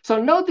 So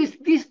notice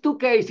these two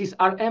cases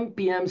are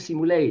MPM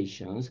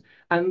simulations,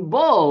 and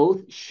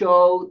both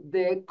show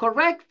the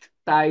correct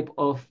type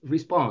of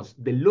response.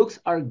 The looks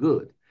are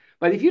good.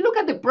 But if you look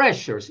at the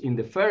pressures in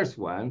the first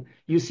one,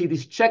 you see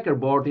this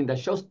checkerboarding that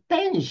shows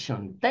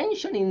tension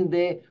in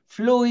the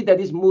fluid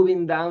that is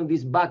moving down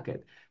this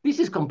bucket. This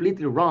is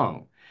completely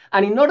wrong.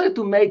 And in order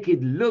to make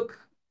it look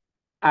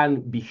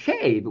and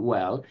behave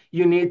well,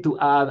 you need to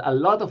add a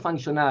lot of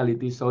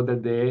functionality so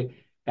that the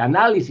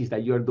analysis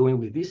that you're doing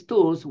with these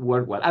tools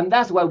work well. And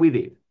that's what we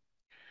did.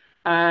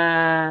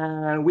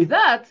 And with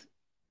that,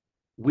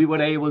 we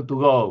were able to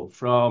go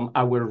from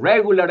our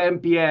regular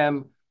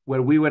MPM,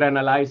 where we were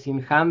analyzing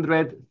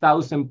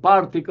 100,000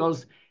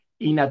 particles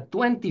in a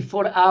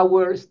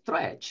 24-hour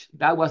stretch.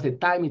 That was the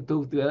time it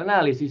took to the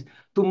analysis,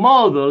 to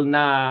model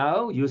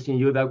now, using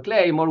UDAV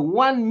Claymore,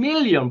 1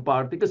 million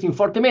particles in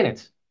 40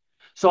 minutes.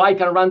 So I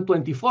can run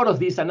 24 of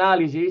these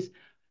analyses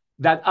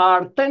that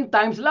are 10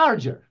 times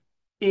larger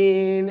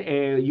in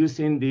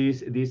using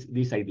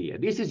this idea.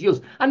 This is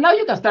used. And now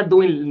you can start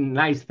doing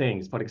nice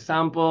things. For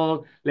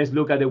example, let's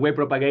look at the wave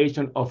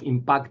propagation of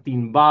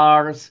impacting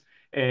bars.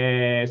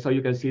 So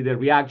you can see the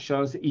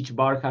reactions. Each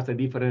bar has a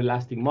different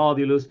elastic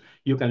modulus.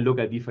 You can look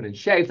at different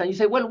shapes. And you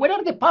say, well, where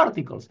are the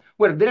particles?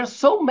 Well, there are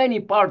so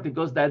many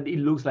particles that it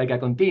looks like a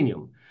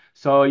continuum.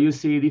 So you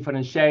see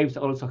different shapes,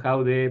 also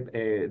how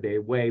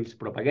the waves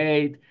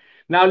propagate.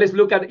 Now let's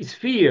look at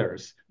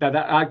spheres that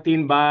are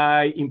acting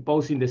by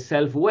imposing the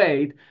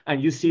self-weight,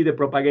 and you see the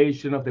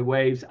propagation of the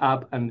waves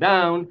up and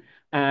down.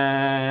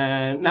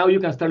 And now you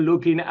can start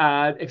looking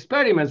at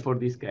experiments for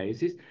these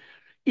cases.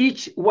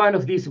 Each one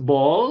of these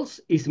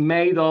balls is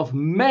made of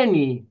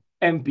many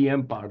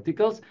MPM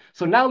particles.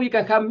 So now you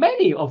can have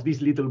many of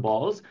these little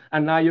balls,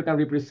 and now you can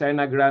represent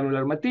a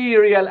granular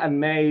material, and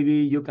maybe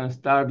you can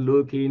start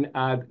looking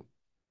at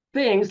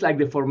things like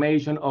the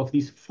formation of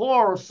these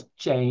force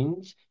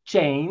chains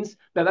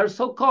that are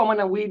so common,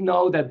 and we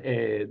know that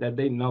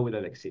they know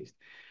that exist.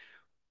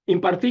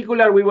 In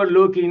particular, we were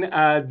looking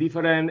at the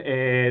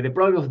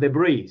problem of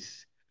debris.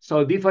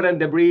 So different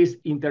debris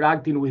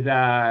interacting with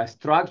a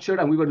structure,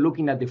 and we were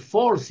looking at the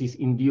forces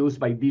induced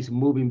by these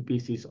moving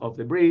pieces of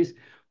debris.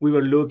 We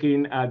were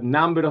looking at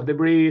number of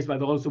debris,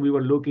 but also we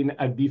were looking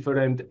at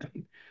different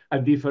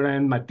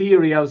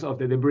materials of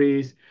the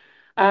debris.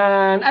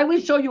 And I will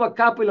show you a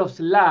couple of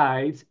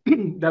slides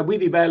that we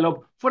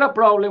developed for a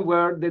problem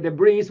where the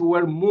debris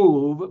were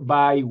moved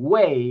by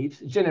waves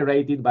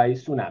generated by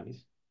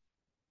tsunamis.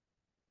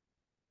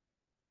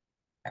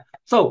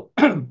 So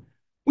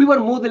we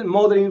were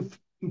modeling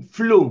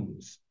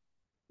flumes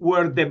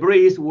where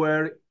debris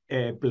were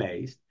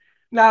placed.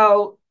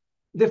 Now,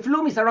 the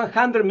flume is around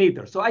 100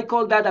 meters, so I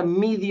call that a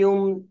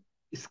medium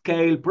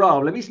scale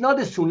problem. It's not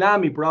a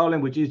tsunami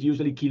problem, which is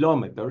usually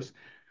kilometers,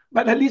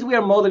 but at least we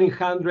are modeling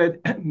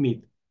 100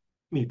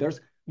 meters.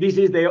 This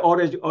is the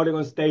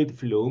Oregon State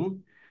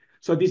flume.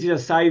 So this is a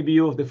side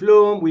view of the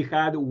flume. We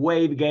had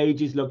wave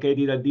gauges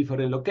located at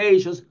different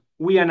locations.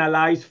 We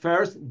analyzed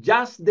first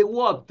just the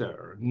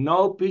water,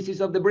 no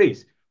pieces of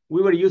debris.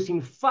 We were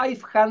using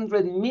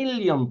 500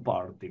 million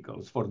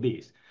particles for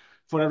this,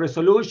 for a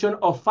resolution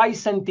of 5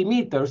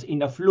 centimeters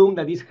in a flume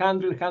that is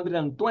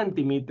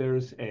 120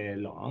 meters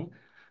long.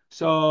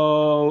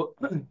 So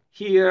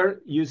here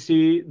you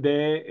see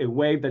the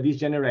wave that is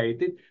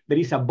generated. There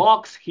is a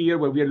box here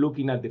where we are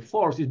looking at the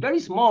force. It's very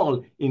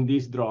small in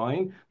this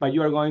drawing, but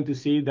you are going to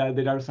see that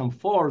there are some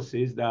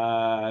forces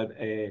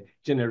that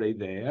generate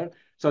there.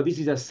 So this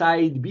is a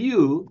side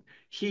view.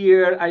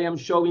 Here I am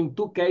showing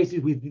two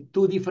cases with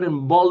two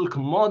different bulk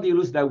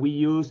modulus that we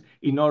use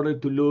in order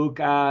to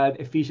look at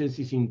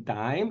efficiencies in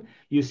time.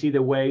 You see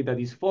the way that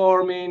is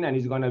forming and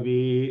it's going to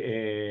be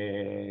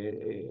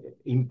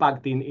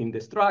impacting in the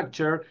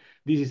structure.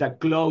 This is a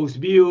close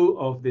view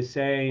of the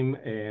same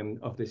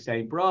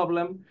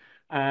problem.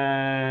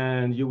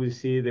 And you will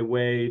see the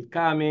wave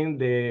coming.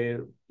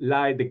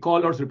 The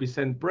colors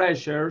represent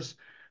pressures.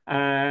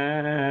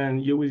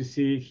 And you will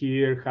see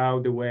here how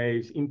the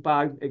waves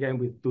impact, again,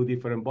 with two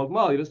different bulk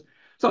modulus.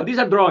 So these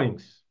are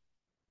drawings.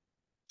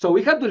 So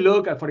we have to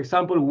look at, for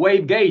example,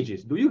 wave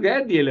gauges. Do you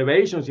get the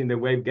elevations in the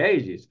wave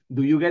gauges?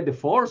 Do you get the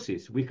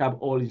forces? We have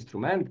all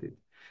instrumented.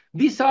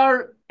 These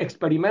are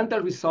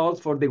experimental results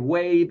for the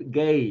wave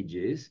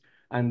gauges,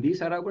 and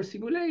these are our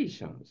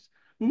simulations.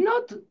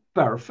 Not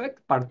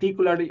perfect,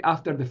 particularly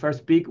after the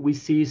first peak, we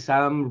see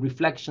some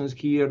reflections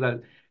here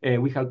that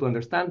we have to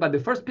understand, but the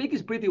first peak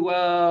is pretty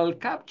well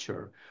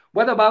captured.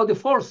 What about the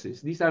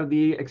forces? These are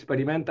the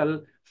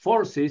experimental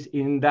forces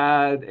in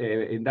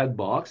that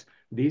box.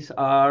 These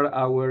are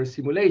our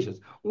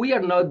simulations. We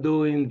are not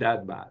doing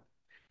that bad.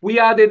 We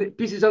added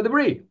pieces of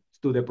debris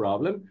to the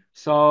problem.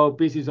 So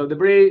pieces of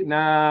debris,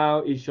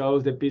 now it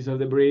shows the piece of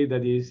debris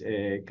that is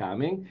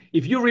coming.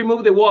 If you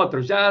remove the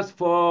water, just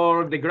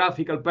for the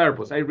graphical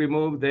purpose, I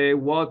remove the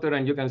water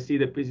and you can see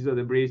the pieces of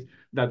debris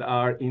that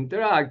are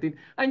interacting.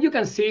 And you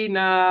can see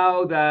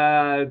now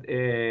that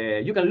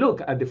you can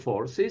look at the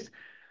forces.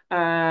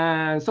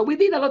 And so we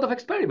did a lot of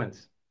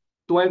experiments.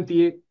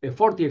 40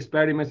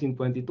 experiments in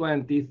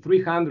 2020,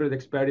 300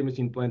 experiments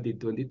in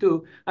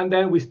 2022, and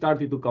then we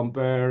started to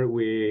compare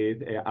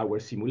with our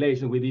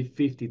simulation. We did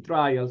 50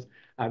 trials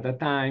at that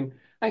time.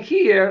 And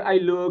here I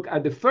look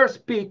at the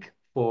first peak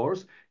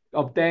force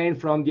obtained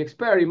from the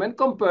experiment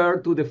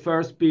compared to the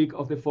first peak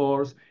of the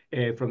force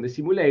from the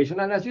simulation.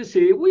 And as you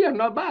see, we are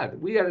not bad.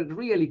 We are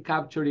really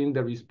capturing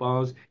the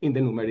response in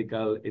the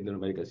numerical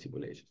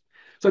simulations.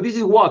 So this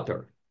is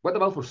water. What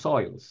about for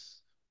soils?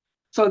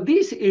 So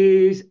this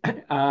is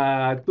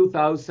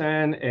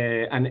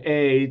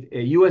 2008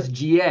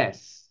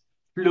 USGS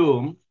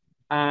plume,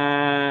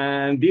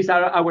 and these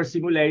are our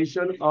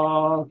simulation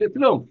of the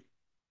plume.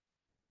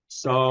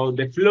 So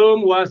the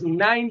plume was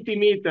 90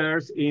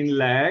 meters in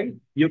length.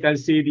 You can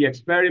see the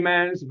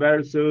experiments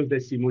versus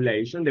the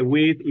simulation. The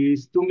width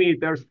is 2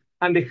 meters,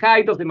 and the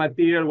height of the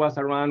material was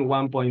around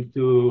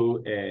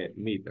 1.2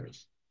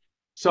 meters.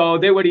 So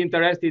they were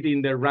interested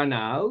in the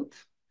runout.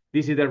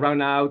 This is the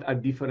runout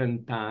at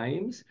different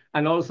times,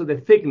 and also the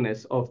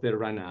thickness of the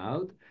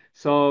runout.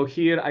 So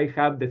here I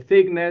have the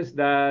thickness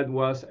that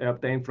was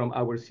obtained from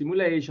our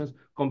simulations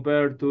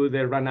compared to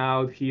the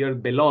runout here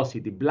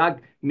velocity.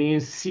 Black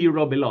means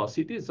zero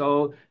velocity,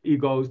 so it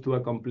goes to a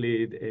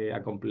complete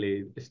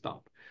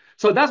stop.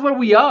 So that's where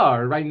we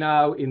are right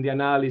now in the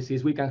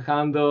analysis. We can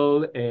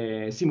handle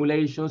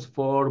simulations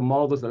for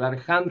models that are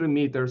 100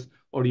 meters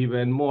or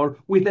even more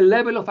with the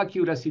level of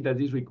accuracy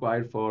that is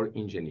required for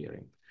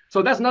engineering.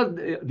 So that's not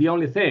the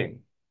only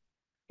thing.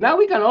 Now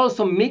we can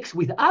also mix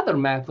with other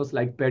methods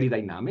like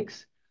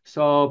peridynamics.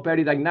 So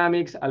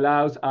peridynamics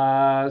allows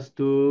us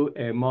to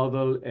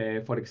model,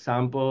 for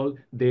example,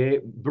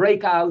 the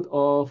breakout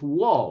of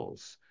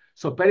walls.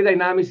 So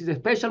peridynamics is a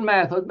special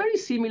method, very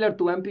similar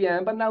to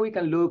MPM, but now we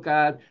can look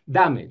at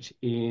damage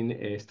in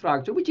a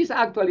structure, which is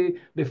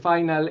actually the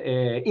final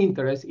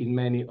interest in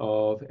many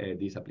of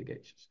these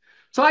applications.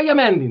 So I am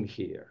ending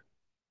here.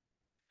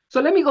 So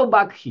let me go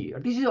back here.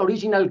 This is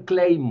original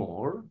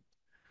Claymore.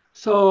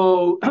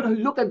 So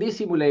look at this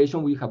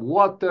simulation. We have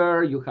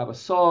water, you have a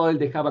soil,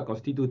 they have a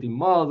constituting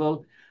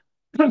model,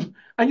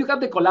 and you have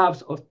the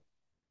collapse of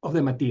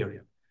the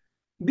material.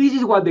 This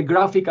is what the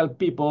graphical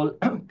people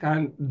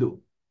can do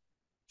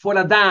for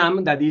a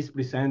dam that is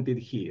presented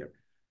here.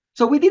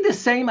 So we did the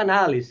same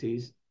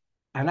analysis,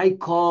 and I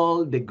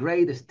called the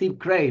great Steve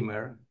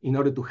Kramer in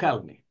order to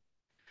help me.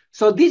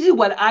 So this is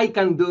what I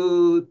can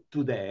do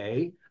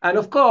today. And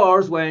of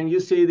course, when you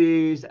see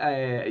this,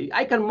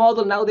 I can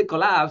model now the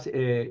collapse.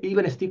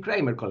 Even Steve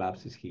Kramer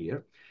collapses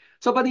here.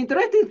 So, but the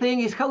interesting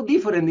thing is how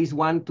different is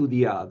one to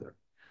the other.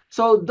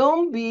 So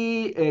don't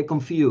be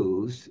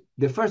confused.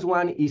 The first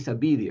one is a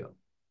video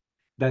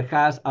that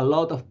has a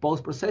lot of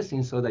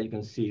post-processing so that you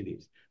can see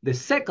this. The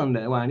second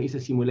one is a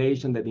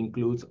simulation that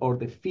includes all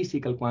the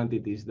physical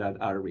quantities that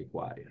are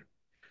required.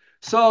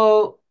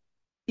 So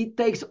it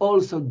takes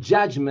also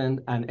judgment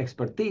and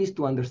expertise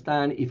to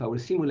understand if our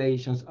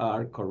simulations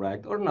are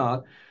correct or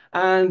not.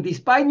 And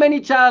despite many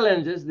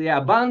challenges, the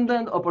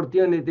abundant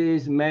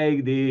opportunities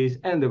make this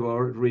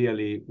endeavor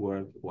really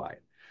worthwhile.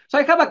 So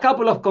I have a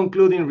couple of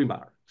concluding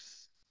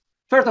remarks.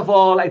 First of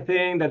all, I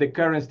think that the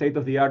current state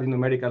of the art in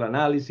numerical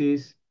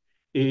analysis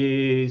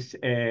is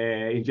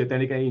in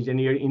geotechnical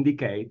engineering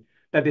indicate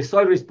that the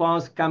soil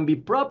response can be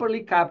properly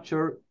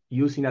captured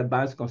using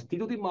advanced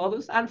constitutive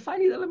models and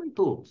finite element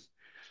tools.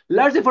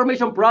 Large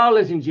deformation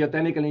problems in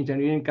geotechnical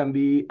engineering can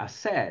be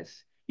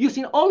assessed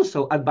using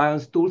also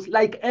advanced tools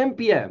like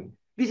MPM.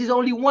 This is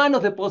only one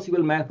of the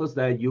possible methods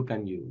that you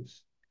can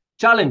use.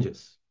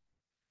 Challenges.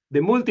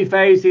 The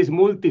multi-phases,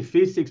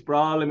 multi-physics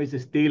problem is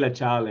still a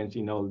challenge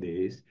in all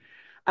this.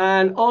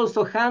 And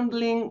also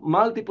handling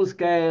multiple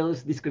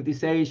scales,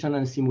 discretization,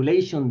 and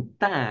simulation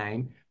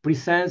time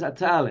presents a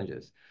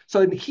challenges.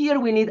 So here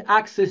we need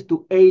access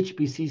to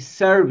HPC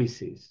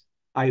services,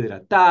 either a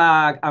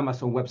TAG,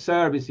 Amazon Web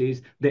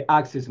Services, the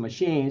Access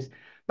machines,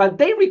 but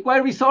they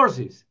require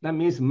resources. That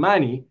means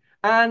money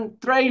and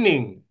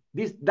training.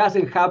 This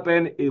doesn't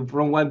happen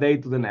from one day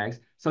to the next.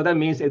 So that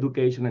means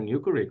education and new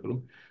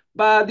curriculum.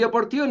 But the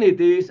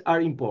opportunities are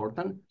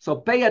important. So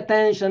pay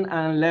attention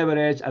and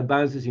leverage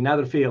advances in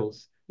other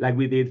fields, like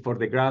we did for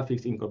the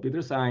graphics in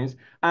computer science.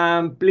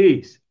 And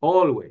please,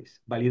 always,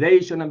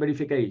 validation and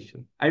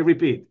verification. I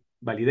repeat,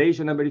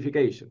 validation and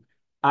verification.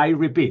 I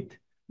repeat,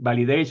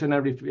 validation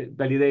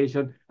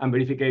and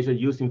verification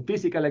using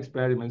physical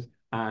experiments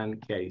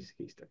and case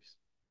histories.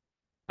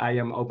 I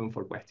am open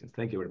for questions.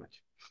 Thank you very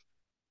much.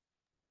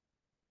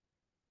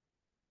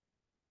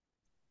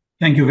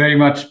 Thank you very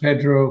much,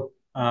 Pedro,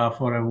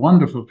 for a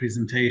wonderful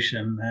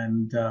presentation.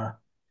 And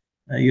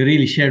you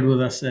really shared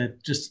with us a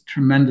just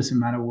tremendous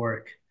amount of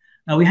work.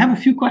 We have a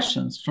few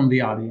questions from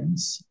the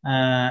audience.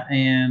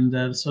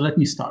 So let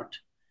me start.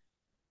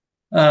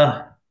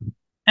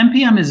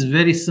 MPM is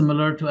very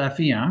similar to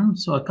FEM,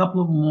 so a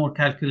couple of more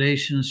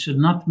calculations should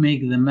not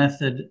make the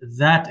method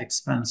that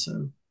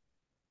expensive.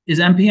 Is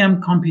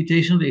MPM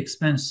computationally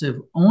expensive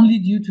only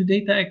due to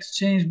data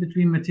exchange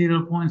between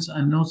material points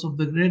and nodes of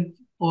the grid,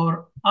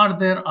 or are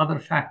there other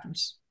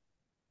factors?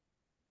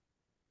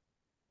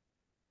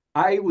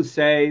 I would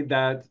say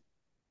that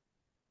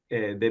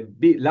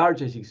the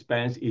largest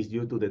expense is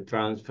due to the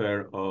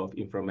transfer of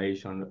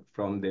information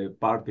from the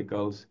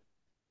particles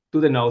to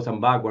the nodes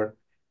and backward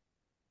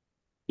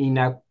in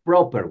a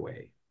proper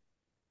way.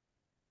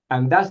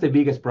 And that's the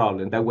biggest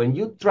problem, that when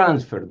you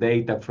transfer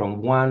data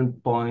from one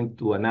point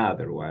to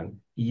another one,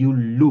 you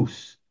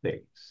lose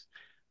things.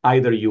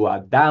 Either you are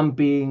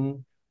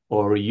damping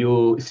or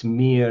you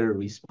smear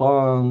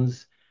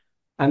response.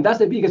 And that's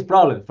the biggest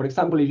problem. For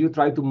example, if you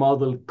try to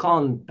model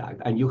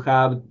contact and you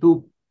have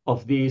two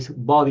of these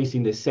bodies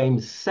in the same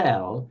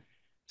cell,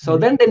 so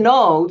then the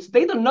nodes,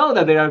 they don't know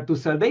that there are two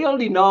cells. They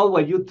only know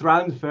what you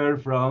transfer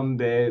from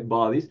the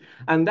bodies,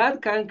 and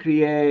that can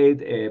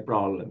create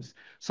problems.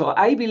 So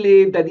I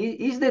believe that it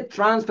is the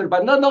transfer,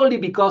 but not only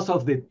because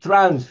of the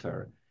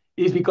transfer,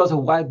 it's because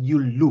of what you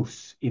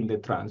lose in the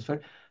transfer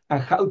and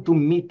how to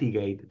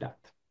mitigate that.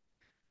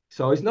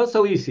 So it's not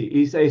so easy.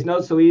 It's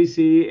not so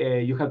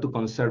easy. You have to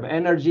conserve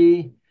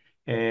energy.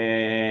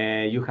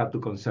 You have to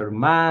conserve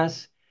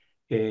mass.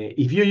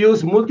 If you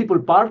use multiple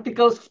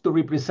particles to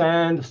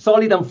represent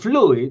solid and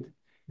fluid,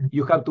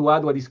 you have to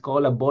add what is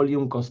called a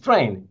volume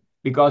constraint.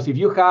 Because if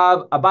you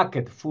have a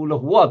bucket full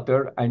of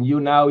water and you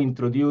now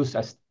introduce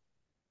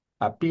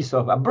a piece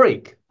of a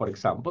brick, for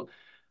example,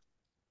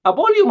 a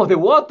volume of the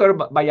water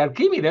by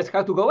Archimedes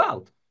has to go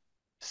out.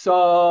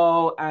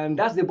 So, and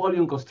that's the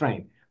volume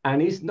constraint.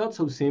 And it's not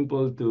so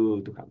simple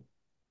to have.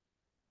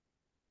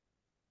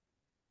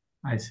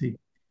 I see.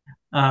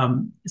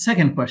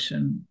 Second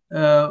question.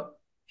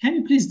 Can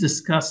you please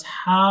discuss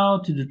how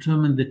to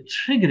determine the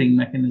triggering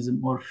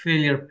mechanism or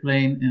failure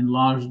plane in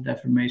large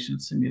deformation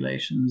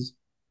simulations?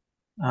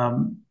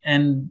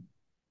 And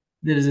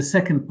there is a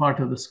second part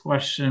of this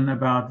question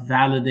about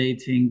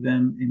validating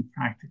them in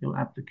practical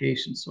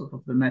applications, sort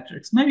of the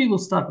metrics. Maybe we'll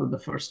start with the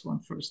first one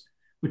first,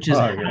 which is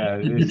the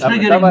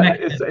triggering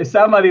mechanism. It's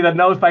somebody that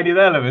knows finite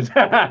elements.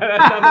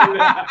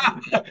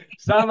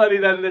 somebody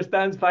that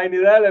understands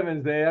finite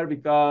elements there,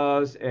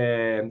 because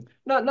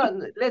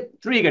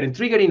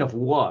triggering of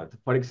what?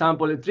 For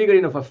example,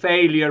 triggering of a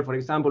failure, for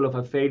example, of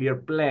a failure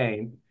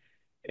plane.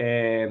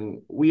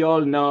 We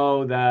all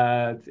know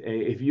that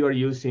if you are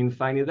using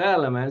finite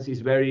elements,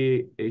 it's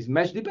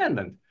mesh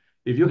dependent.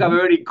 If you have a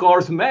very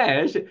coarse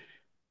mesh,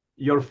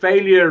 your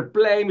failure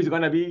plane is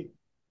going to be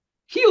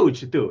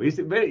huge too.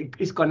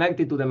 It's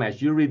connected to the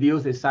mesh. You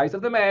reduce the size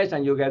of the mesh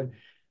and you get,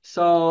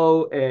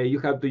 so you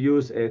have to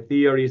use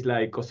theories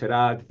like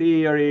Cosserat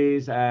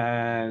theories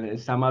and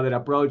some other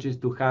approaches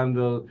to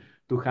handle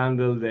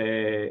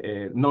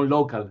the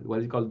non-local,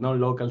 what is called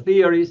non-local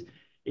theories,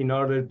 in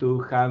order to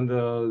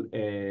handle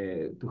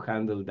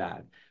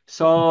that.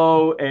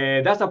 So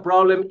that's a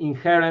problem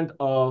inherent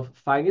of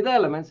finite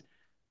elements.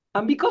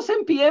 And because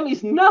MPM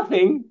is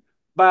nothing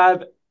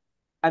but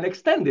an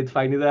extended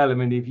finite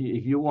element, if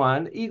you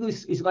want, it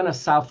is going to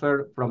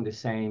suffer from the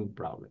same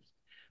problems.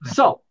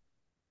 So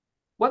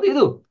what do you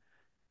do?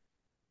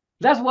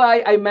 That's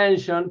why I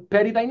mentioned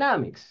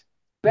peridynamics.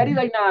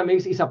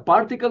 Peridynamics is a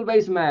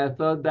particle-based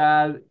method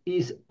that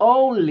is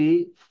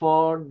only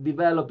for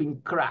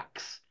developing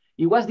cracks.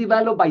 It was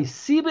developed by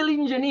civil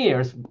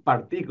engineers,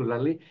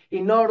 particularly,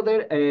 in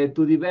order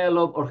to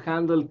develop or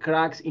handle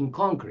cracks in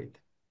concrete.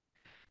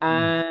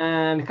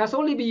 And has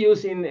only been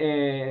used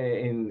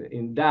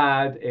in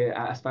that,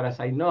 as far as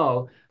I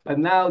know. But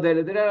now there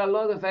are a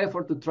lot of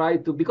effort to try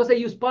to, because they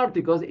use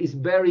particles, it's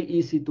very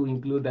easy to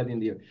include that in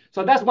there.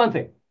 So that's one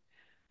thing.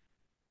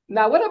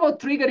 Now, what about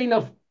triggering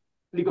of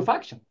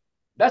liquefaction?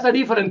 That's a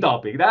different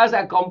topic. That's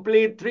a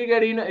complete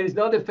triggering. It's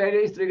not the failure,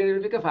 it's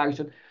triggering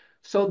liquefaction.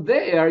 So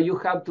there you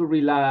have to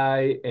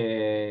rely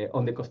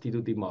on the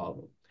constitutive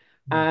model.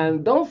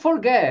 And don't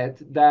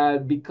forget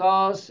that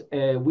because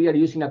we are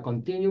using a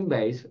continuum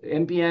base,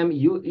 NPM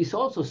is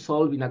also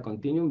solved in a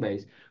continuum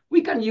base.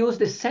 We can use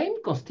the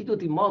same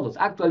constitutive models.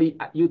 Actually,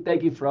 you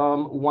take it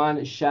from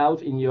one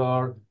shelf in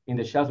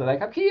the shelf that I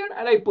have here,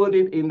 and I put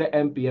it in the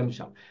NPM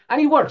shelf, and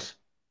it works.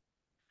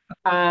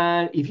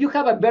 And if you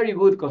have a very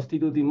good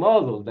constitutive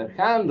model that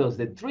handles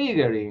the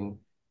triggering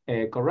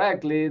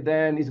correctly,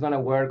 then it's going to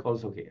work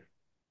also here.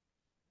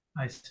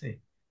 I see.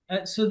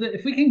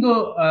 If we can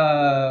go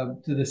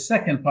to the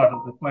second part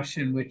of the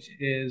question, which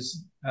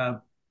is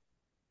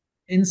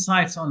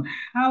insights on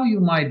how you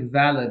might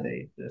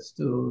validate this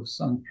to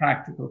some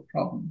practical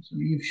problems. I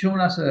mean, you've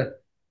shown us a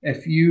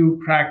few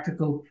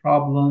practical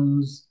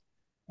problems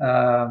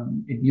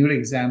in your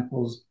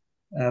examples,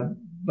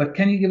 but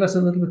can you give us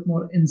a little bit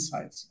more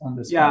insights on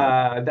this?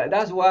 Yeah,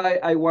 that's why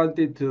I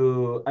wanted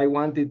to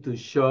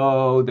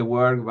show the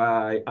work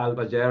by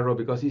Alba Gerro,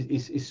 because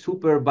it's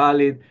super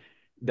valid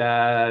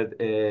that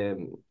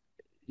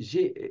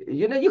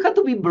you have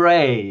to be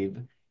brave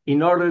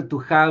in order to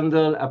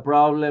handle a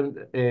problem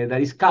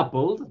that is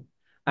coupled,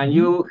 and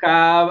you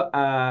have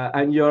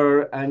and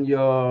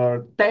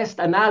your test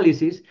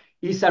analysis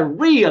is a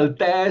real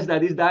test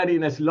that is done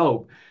in a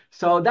slope.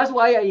 So that's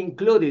why I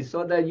include it,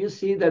 so that you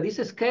see that this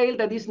scale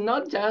that is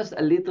not just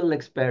a little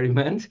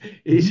experiment,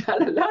 it's a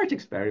large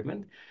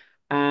experiment.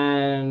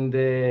 And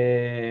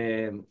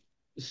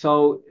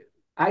so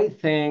I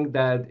think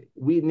that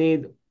we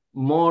need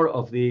more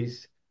of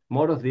these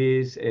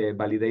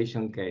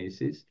validation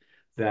cases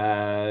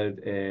that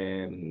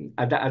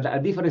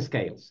at different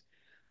scales.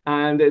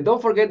 And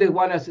don't forget the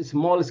one at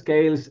small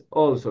scales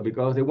also,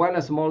 because the one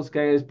at small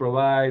scales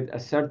provide a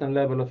certain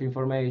level of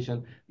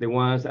information, the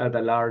ones at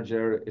a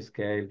larger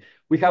scale.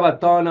 We have a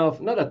ton of,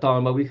 not a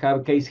ton, but we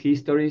have case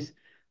histories.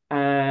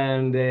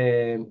 And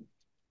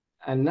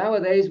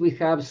nowadays we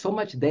have so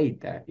much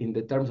data in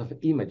the terms of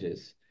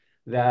images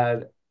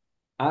that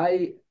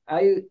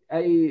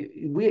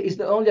it's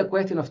only a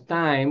question of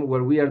time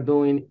where we are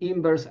doing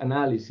inverse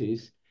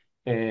analysis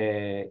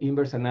in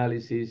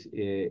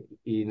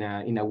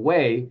a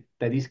way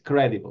that is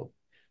credible.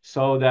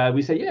 So that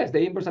we say, yes, the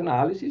inverse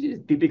analysis is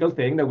a typical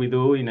thing that we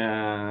do in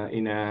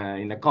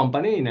a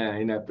company, in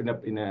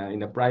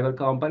a private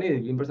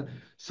company,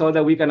 so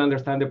that we can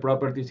understand the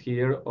properties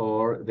here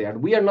or there.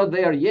 We are not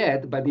there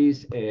yet, but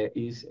is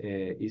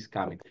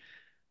coming.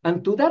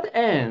 And to that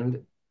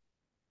end,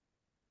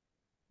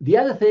 the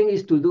other thing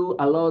is to do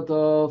a lot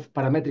of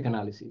parametric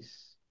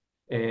analysis,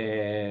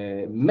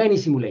 many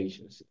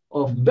simulations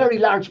of very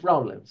large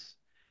problems.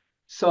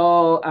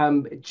 So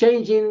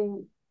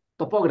changing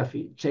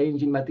topography,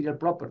 changing material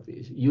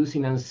properties,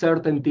 using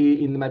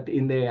uncertainty in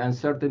the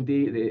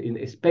uncertainty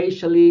in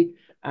spatially,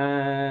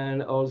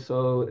 and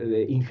also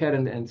the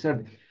inherent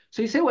uncertainty.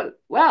 So you say,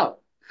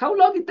 well, how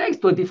long it takes?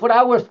 24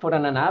 hours for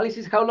an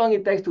analysis? How long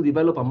it takes to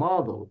develop a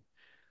model?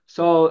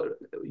 So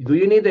do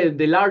you need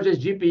the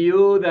largest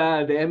GPU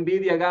that the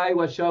NVIDIA guy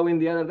was showing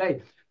the other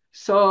day?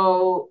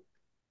 So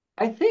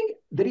I think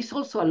there is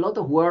also a lot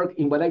of work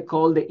in what I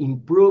call the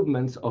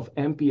improvements of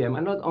NPM,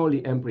 and not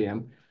only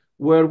NPM,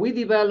 where we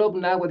develop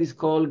now what is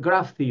called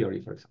graph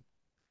theory, for example.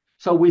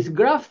 So with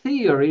graph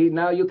theory,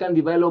 now you can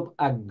develop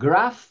a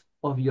graph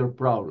of your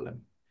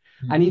problem.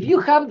 And if you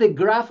have the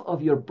graph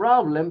of your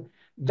problem,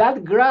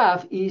 that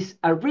graph is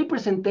a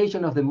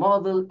representation of the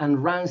model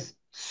and runs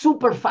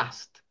super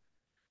fast,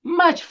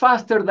 much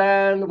faster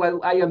than what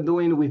I am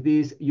doing with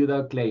this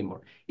UW Claymore.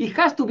 It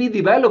has to be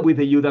developed with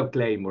the UW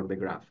Claymore, the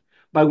graph.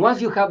 But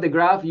once you have the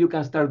graph, you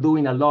can start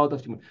doing a lot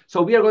of.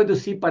 So we are going to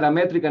see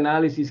parametric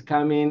analysis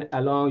coming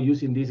along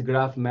using these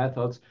graph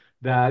methods.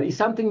 That is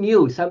something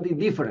new, something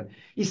different.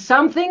 It's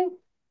something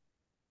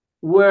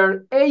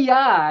where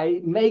AI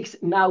makes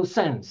now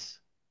sense.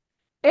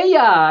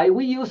 AI,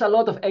 we use a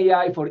lot of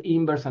AI for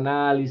inverse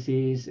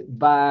analysis,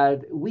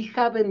 but we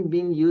haven't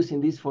been using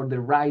this for the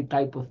right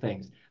type of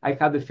things. I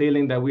have the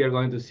feeling that we are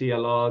going to see a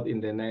lot in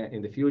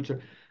the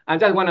future. I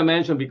just want to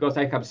mention, because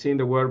I have seen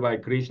the work by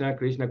Krishna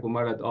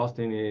Kumar at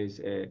Austin is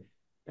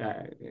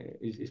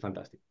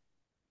fantastic.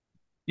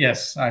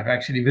 Yes, I've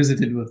actually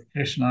visited with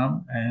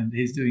Krishna, and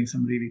he's doing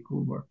some really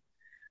cool work.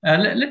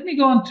 Let me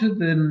go on to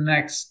the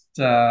next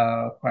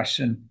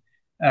question.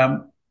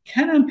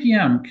 Can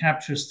NPM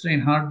capture strain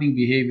hardening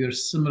behavior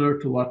similar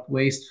to what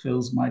waste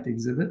fills might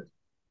exhibit?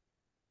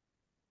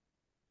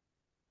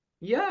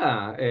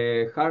 Yeah,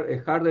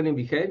 hardening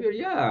behavior,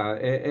 yeah,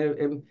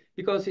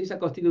 because it's a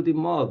constitutive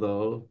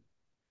model.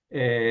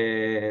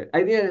 I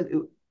think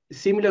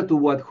similar to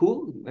what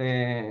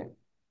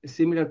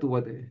similar to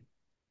what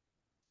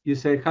you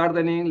say,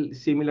 hardening,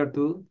 similar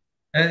to?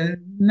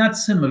 Not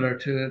similar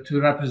to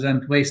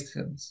represent waste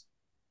fills.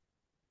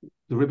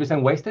 To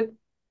represent wasted?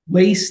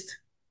 Waste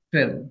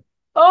fill.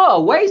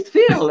 Oh, waste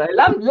fill,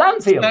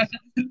 landfills.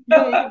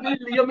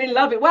 You mean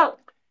landfill? Well,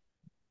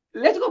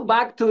 let's go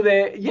back to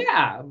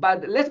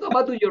but let's go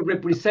back to your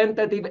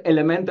representative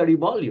elementary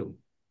volume.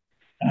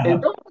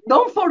 And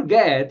don't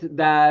forget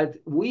that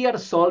we are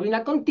solving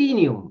a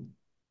continuum.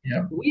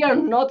 Yeah. We are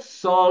not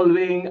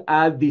solving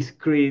a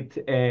discrete.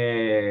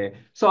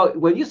 So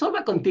when you solve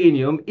a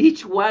continuum,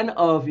 each one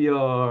of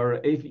your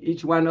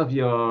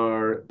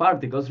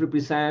particles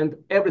represent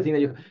everything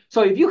that you.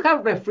 So if you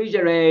have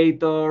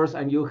refrigerators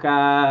and you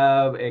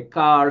have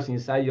cars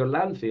inside your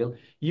landfill,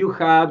 you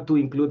have to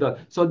include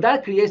that. So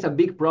that creates a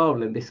big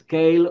problem, the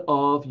scale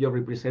of your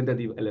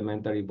representative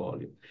elementary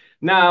volume.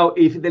 Now,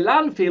 if the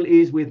landfill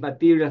is with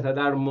materials that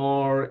are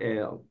more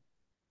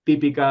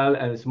typical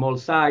and small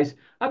size,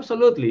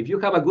 absolutely. If you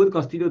have a good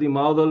constitutive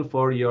model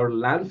for your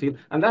landfill,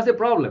 and that's the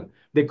problem,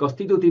 the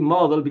constitutive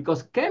model,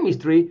 because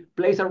chemistry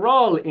plays a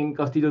role in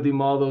constitutive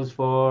models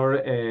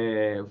for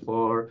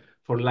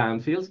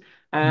landfills,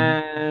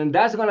 and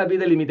that's going to be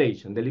the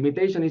limitation. The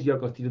limitation is your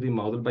constitutive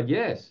model, but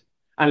yes,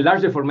 and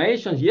large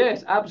deformations,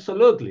 yes,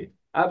 absolutely,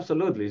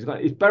 absolutely,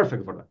 it's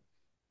perfect for that.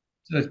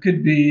 So it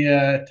could be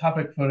a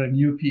topic for a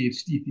new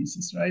PhD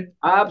thesis, right?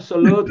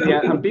 Absolutely,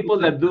 and people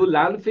that do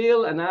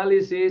landfill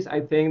analysis,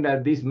 I think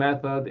that this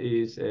method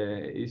is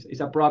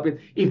appropriate.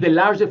 If the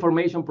large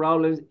deformation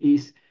problems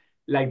is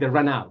like the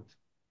run out,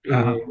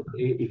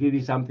 if it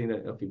is something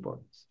of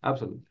importance,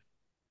 absolutely.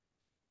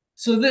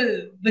 So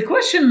the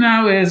question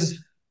now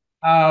is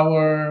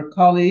our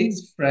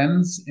colleagues,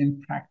 friends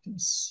in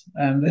practice,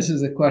 and this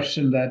is a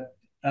question that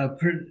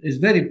is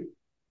very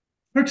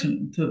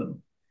pertinent to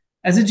them.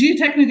 As a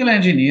geotechnical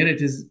engineer,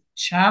 it is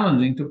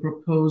challenging to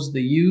propose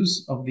the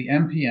use of the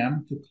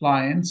MPM to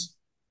clients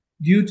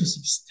due to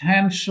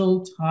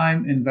substantial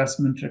time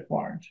investment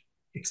required,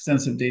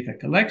 extensive data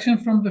collection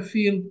from the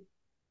field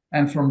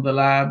and from the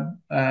lab,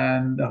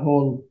 and the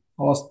whole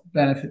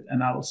cost-benefit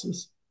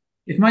analysis.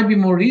 It might be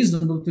more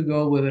reasonable to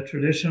go with the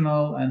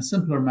traditional and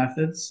simpler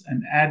methods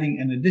and adding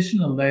an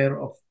additional layer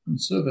of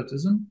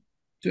conservatism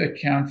to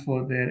account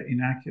for their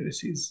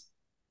inaccuracies.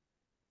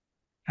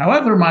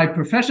 However, my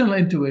professional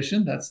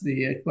intuition, that's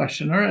the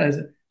questioner,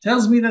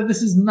 tells me that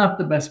this is not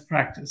the best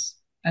practice.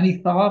 Any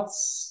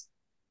thoughts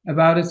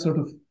about it? Sort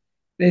of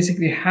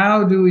basically,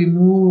 how do we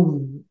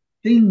move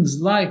things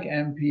like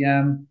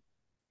MPM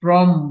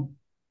from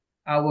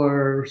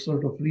our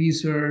sort of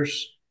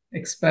research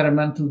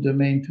experimental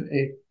domain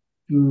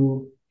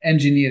to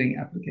engineering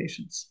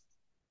applications?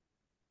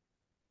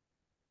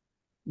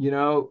 You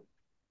know,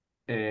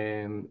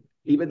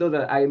 even though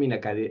that I am in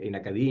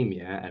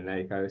academia and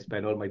I have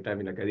spent all my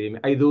time in academia,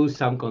 I do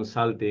some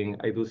consulting.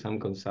 I do some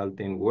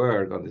consulting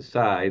work on the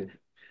side.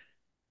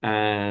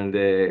 And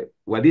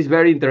what is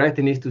very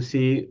interesting is to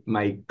see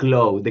my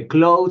clothes. The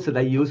clothes that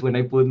I use when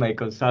I put my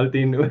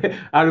consulting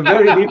are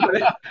very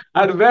different.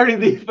 Are very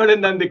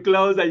different than the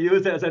clothes I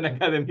use as an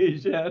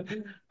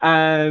academician.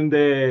 And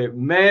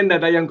men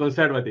that I am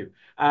conservative.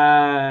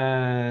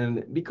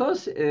 And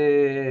because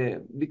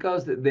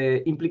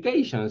the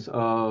implications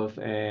of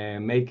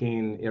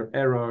making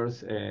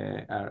errors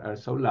are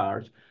so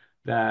large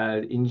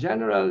that in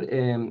general,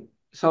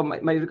 so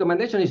my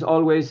recommendation is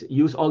always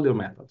use all your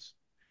methods.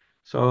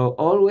 So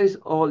always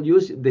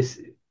use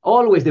this,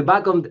 always the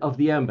back of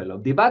the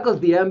envelope. The back of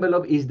the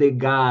envelope is the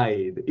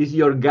guide, is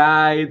your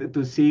guide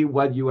to see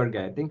what you are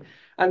getting.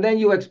 And then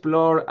you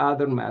explore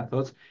other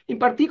methods. In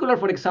particular,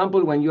 for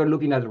example, when you're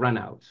looking at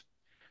runouts.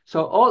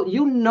 So all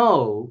you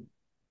know,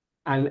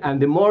 and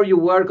the more you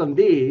work on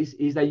this,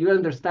 is that you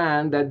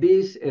understand that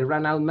these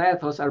runout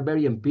methods are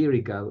very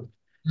empirical.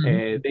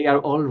 They are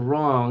all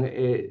wrong.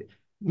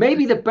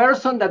 Maybe the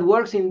person that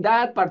works in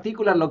that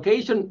particular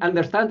location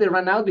understands the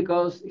runout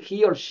because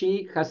he or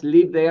she has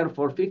lived there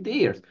for 50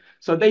 years.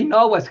 So they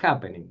know what's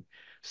happening.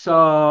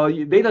 So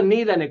they don't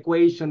need an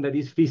equation that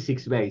is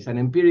physics-based. An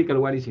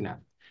empirical one is enough.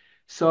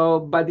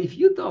 So, but if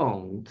you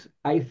don't,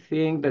 I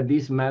think that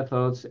these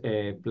methods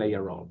play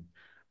a role.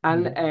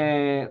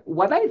 And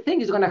what I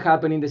think is going to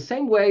happen in the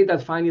same way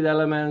that finite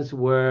elements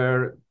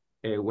were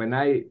when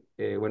I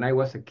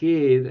was a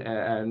kid,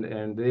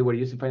 and they were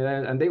using finite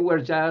elements, and they were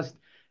just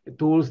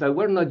tools that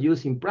were not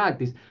used in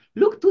practice.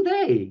 Look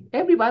today,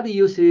 everybody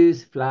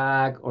uses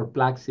FLAC or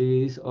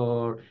Plaxis,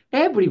 or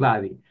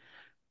everybody.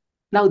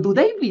 Now, do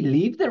they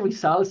believe the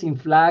results in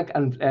FLAC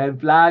and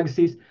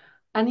Plaxis?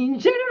 And in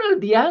general,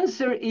 the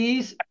answer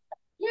is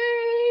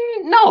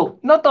no,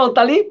 not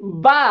totally,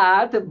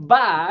 but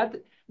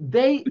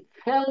they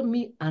help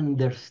me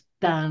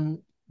understand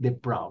the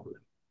problem.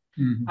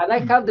 And I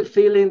have the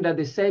feeling that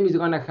the same is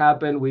going to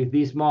happen with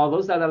these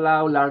models that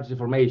allow large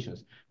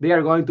deformations. They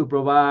are going to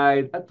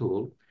provide a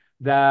tool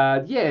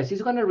that, yes,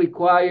 it's going to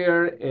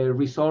require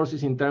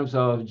resources in terms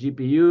of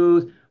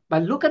GPUs,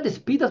 but look at the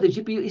speed of the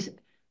GPU. It's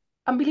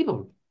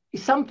unbelievable.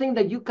 It's something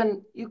that you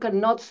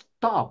cannot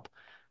stop.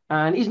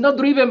 And it's not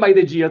driven by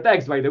the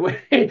geotechs, by the way.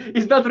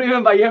 It's not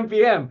driven by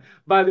NPM,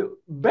 but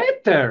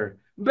better.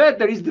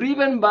 It's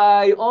driven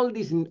by all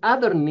these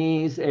other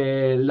needs,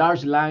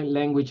 large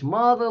language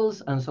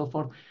models and so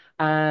forth,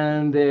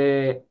 and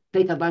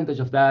take advantage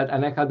of that.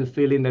 And I have the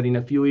feeling that in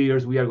a few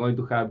years, we are going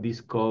to have these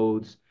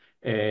codes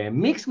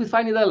mixed with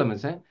finite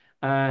elements.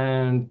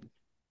 And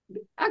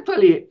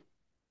actually,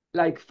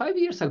 like 5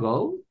 years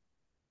ago,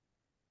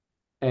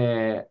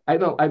 I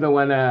don't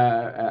want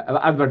to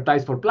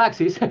advertise for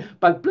Plaxis,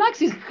 but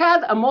Plaxis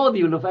had a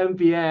module of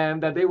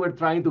NPM that they were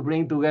trying to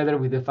bring together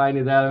with the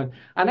finite element,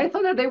 and I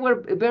thought that they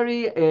were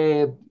very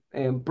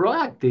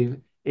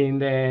proactive in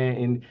the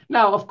in.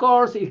 Now, of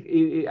course,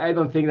 I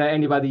don't think that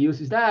anybody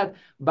uses that,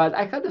 but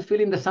I had the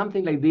feeling that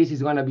something like this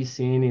is going to be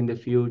seen in the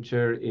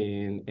future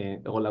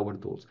in all our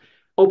tools.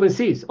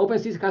 OpenSys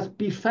has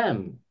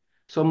PFEM.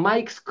 So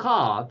Mike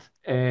Scott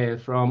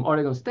from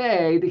Oregon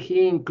State,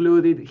 he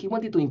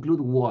wanted to include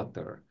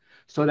water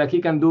so that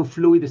he can do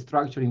fluid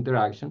structure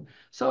interaction.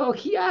 So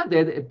he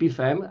added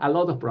PFEM, a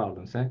lot of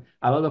problems, a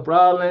lot of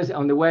problems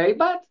on the way,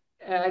 but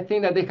I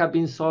think that they have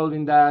been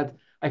solving that.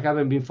 I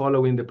haven't been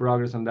following the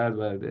progress on that,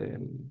 but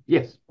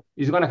yes,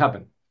 it's going to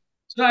happen.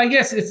 So I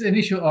guess it's an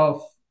issue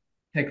of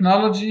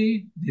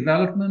technology,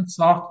 development,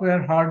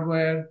 software,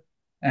 hardware,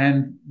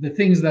 and the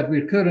things that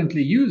we're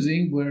currently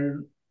using where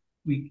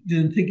we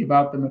didn't think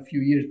about them a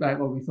few years back,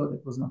 or we thought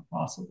it was not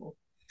possible.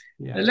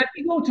 Yeah. Let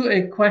me go to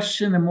a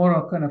question, a more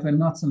of kind of a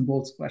nuts and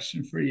bolts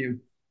question for you.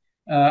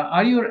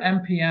 Are your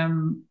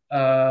NPM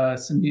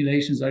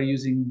simulations are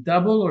using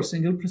double or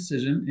single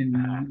precision in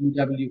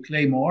UW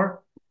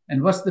Claymore?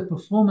 And what's the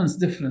performance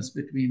difference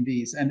between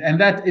these? And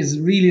that is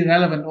really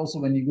relevant also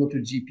when you go to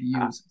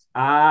GPUs.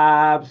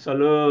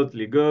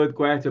 Absolutely, good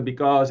question.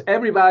 Because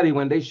everybody,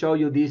 when they show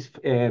you these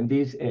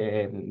images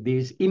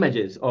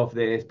of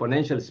the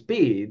exponential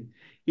speed,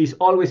 is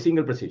always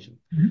single precision.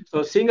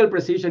 So single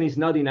precision is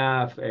not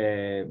enough.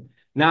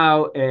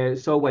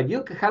 So what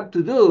you have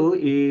to do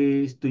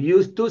is to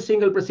use two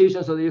single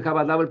precision so that you have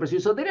a double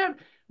precision. So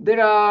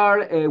there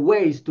are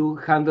ways to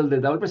handle the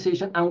double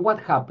precision. And what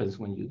happens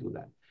when you do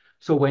that?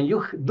 So when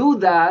you do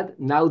that,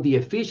 now the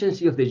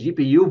efficiency of the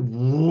GPU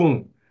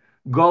boom,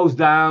 goes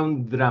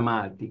down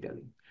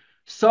dramatically.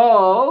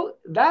 So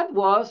that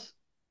was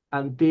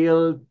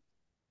until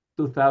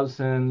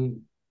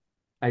 2000,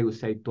 I would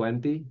say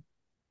 20.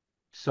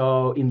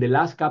 So in the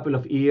last couple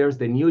of years,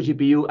 the new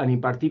GPU, and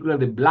in particular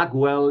the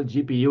Blackwell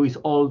GPU, is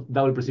all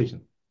double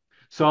precision.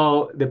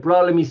 So the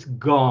problem is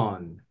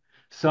gone.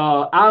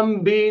 So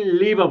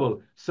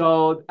unbelievable.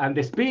 So, and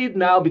the speed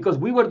now, because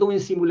we were doing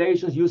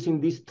simulations using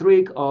this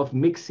trick of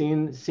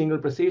mixing single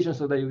precision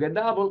so that you get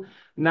double,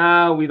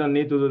 now we don't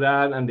need to do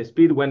that, and the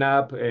speed went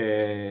up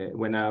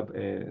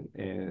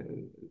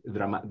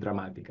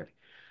dramatically.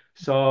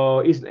 So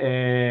it's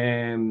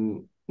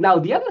now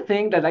the other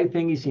thing that I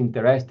think is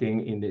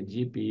interesting in the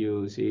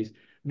GPUs is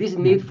this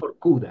need for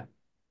CUDA.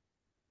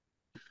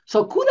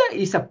 So CUDA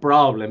is a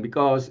problem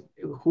because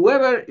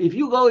if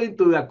you go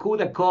into the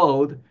CUDA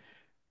code,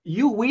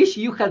 you wish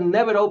you had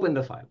never opened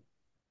the file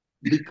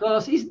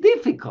because it's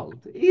difficult.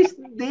 It's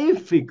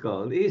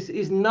difficult.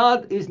 It's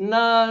not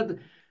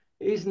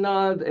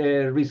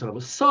reasonable.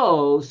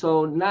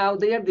 So now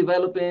they are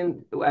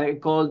developing what I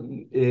call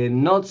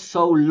not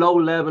so low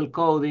level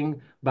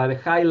coding, but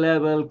high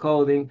level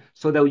coding,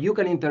 so that you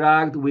can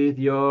interact with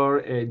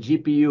your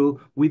GPU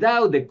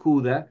without the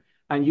CUDA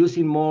and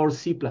using more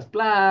C++,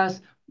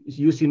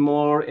 using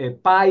more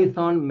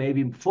Python,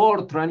 maybe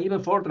Fortran.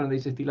 Even Fortran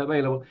is still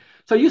available.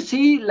 So you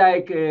see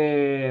like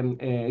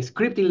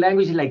scripting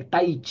languages like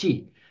Tai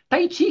Chi.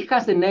 Tai Chi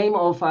has the name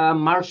of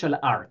martial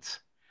arts.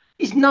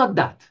 It's not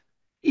that.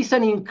 It's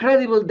an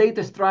incredible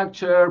data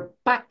structure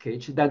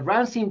package that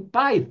runs in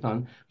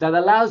Python that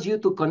allows you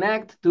to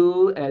connect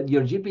to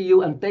your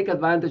GPU and take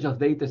advantage of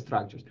data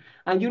structures.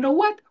 And you know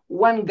what?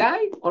 One guy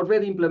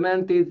already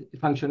implemented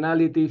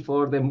functionality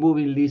for the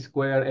moving least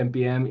square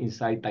NPM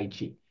inside Tai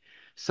Chi.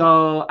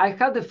 So I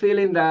have the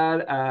feeling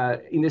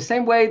that in the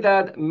same way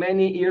that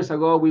many years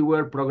ago we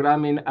were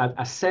programming at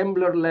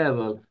assembler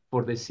level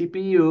for the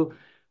CPU,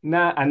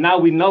 now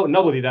we know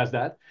nobody does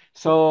that.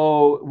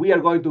 So we are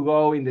going to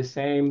go in the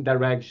same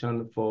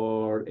direction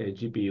for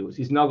GPUs.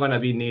 It's not going to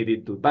be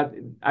needed to, but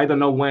I don't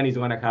know when it's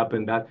going to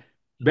happen. That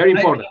very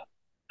important.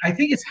 I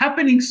think it's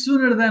happening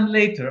sooner than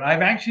later.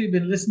 I've actually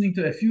been listening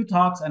to a few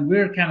talks, and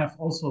we're kind of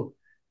also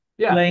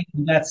playing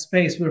in that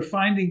space. We're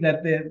finding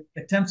that the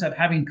attempts at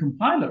having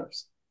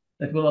compilers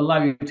that will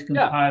allow you to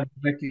compile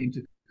directly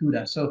into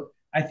CUDA. So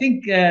I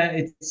think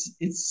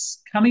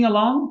it's coming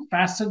along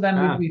faster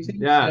than we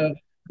think,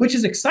 which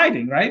is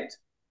exciting, right?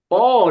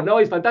 Oh, no,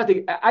 it's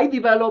fantastic. I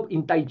developed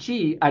in Tai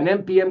Chi an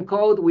NPM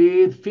code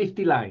with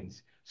 50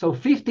 lines. So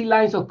 50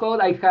 lines of code,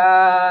 I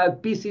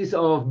had pieces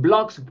of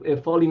blocks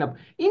falling up.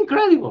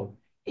 Incredible,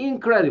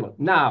 incredible.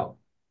 Now,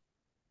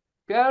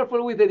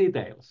 careful with the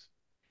details.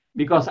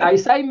 Because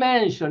as I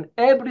mentioned,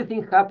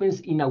 everything happens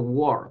in a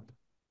warp.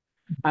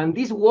 And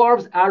these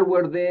warps are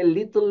where the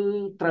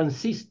little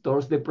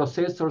transistors, the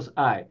processors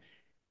are.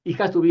 It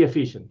has to be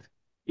efficient.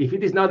 If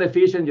it is not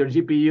efficient, your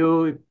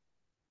GPU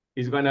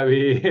is gonna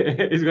be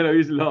is gonna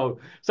be slow.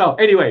 So,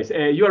 anyways,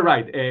 you're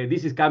right.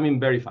 This is coming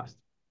very fast.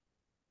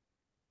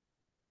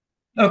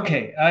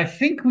 Okay, I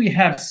think we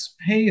have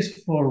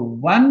space for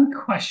one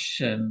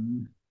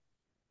question.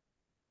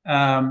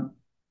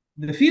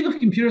 The field of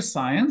computer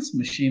science,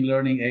 machine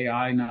learning,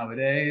 AI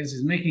nowadays,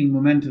 is making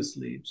momentous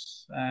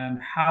leaps. And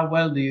how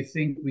well do you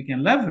think we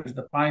can leverage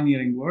the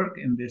pioneering work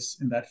in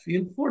that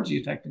field for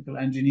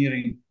geotechnical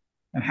engineering?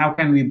 And how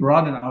can we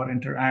broaden our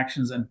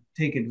interactions and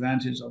take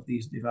advantage of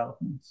these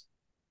developments?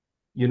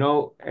 You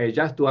know,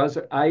 just to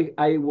answer,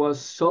 I was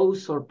so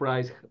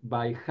surprised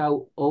by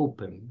how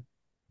open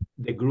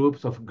the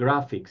groups of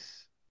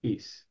graphics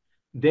is.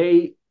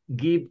 They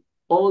give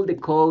all the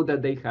code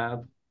that they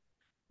have.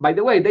 By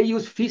the way, they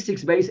use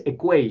physics-based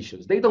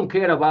equations. They don't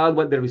care about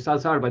what the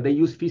results are, but they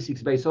use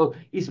physics-based. So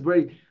it's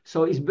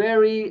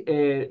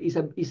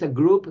a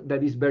group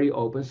that is very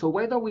open. So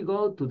why don't we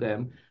go to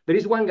them? There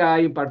is one guy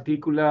in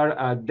particular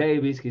at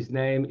Davis. His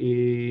name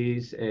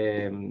is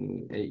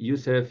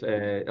Yusuf.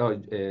 I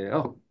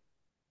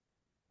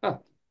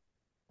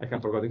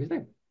have forgotten his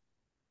name.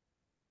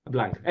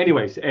 Blank.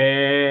 Anyways,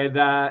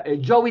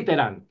 Joey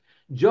Teran.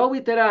 Joey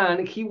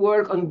Teran, he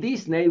worked on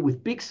Disney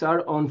with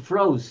Pixar on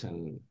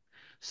Frozen.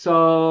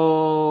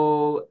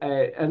 So,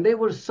 and they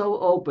were so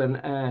open.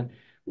 And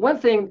one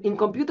thing, in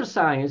computer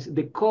science,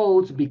 the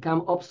codes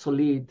become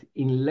obsolete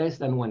in less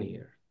than 1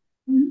 year.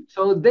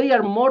 So they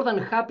are more than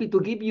happy to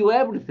give you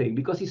everything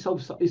because it's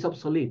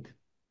obsolete.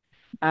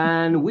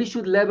 And we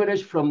should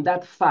leverage from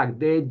that fact.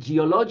 The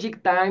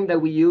geologic time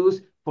that we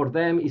use for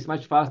them is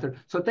much faster.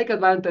 So take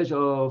advantage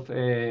of,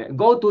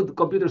 go to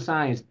computer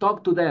science,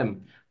 talk to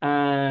them,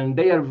 and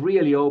they are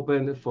really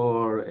open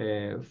for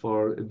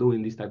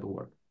doing this type of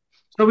work.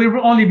 So we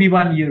will only be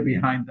 1 year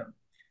behind them.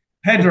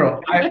 Pedro,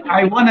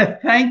 I want to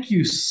thank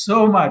you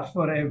so much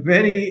for a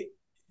very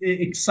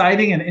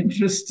exciting and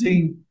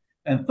interesting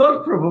and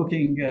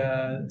thought-provoking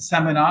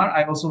seminar.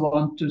 I also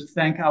want to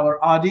thank our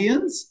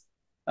audience.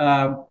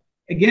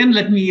 Again,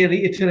 let me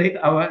reiterate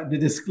the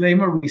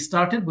disclaimer we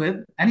started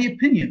with. Any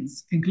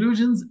opinions,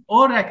 conclusions,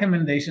 or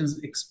recommendations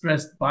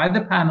expressed by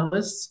the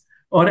panelists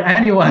or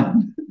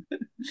anyone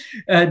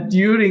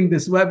during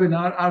this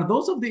webinar are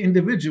those of the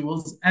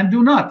individuals and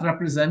do not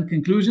represent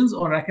conclusions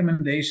or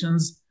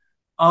recommendations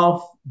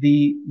of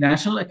the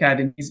National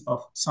Academies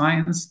of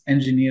Science,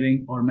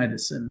 Engineering, or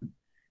Medicine.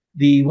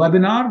 The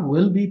webinar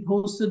will be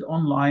posted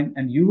online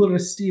and you will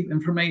receive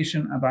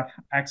information about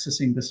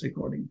accessing this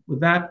recording.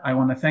 With that, I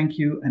want to thank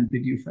you and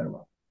bid you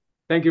farewell.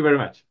 Thank you very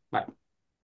much. Bye.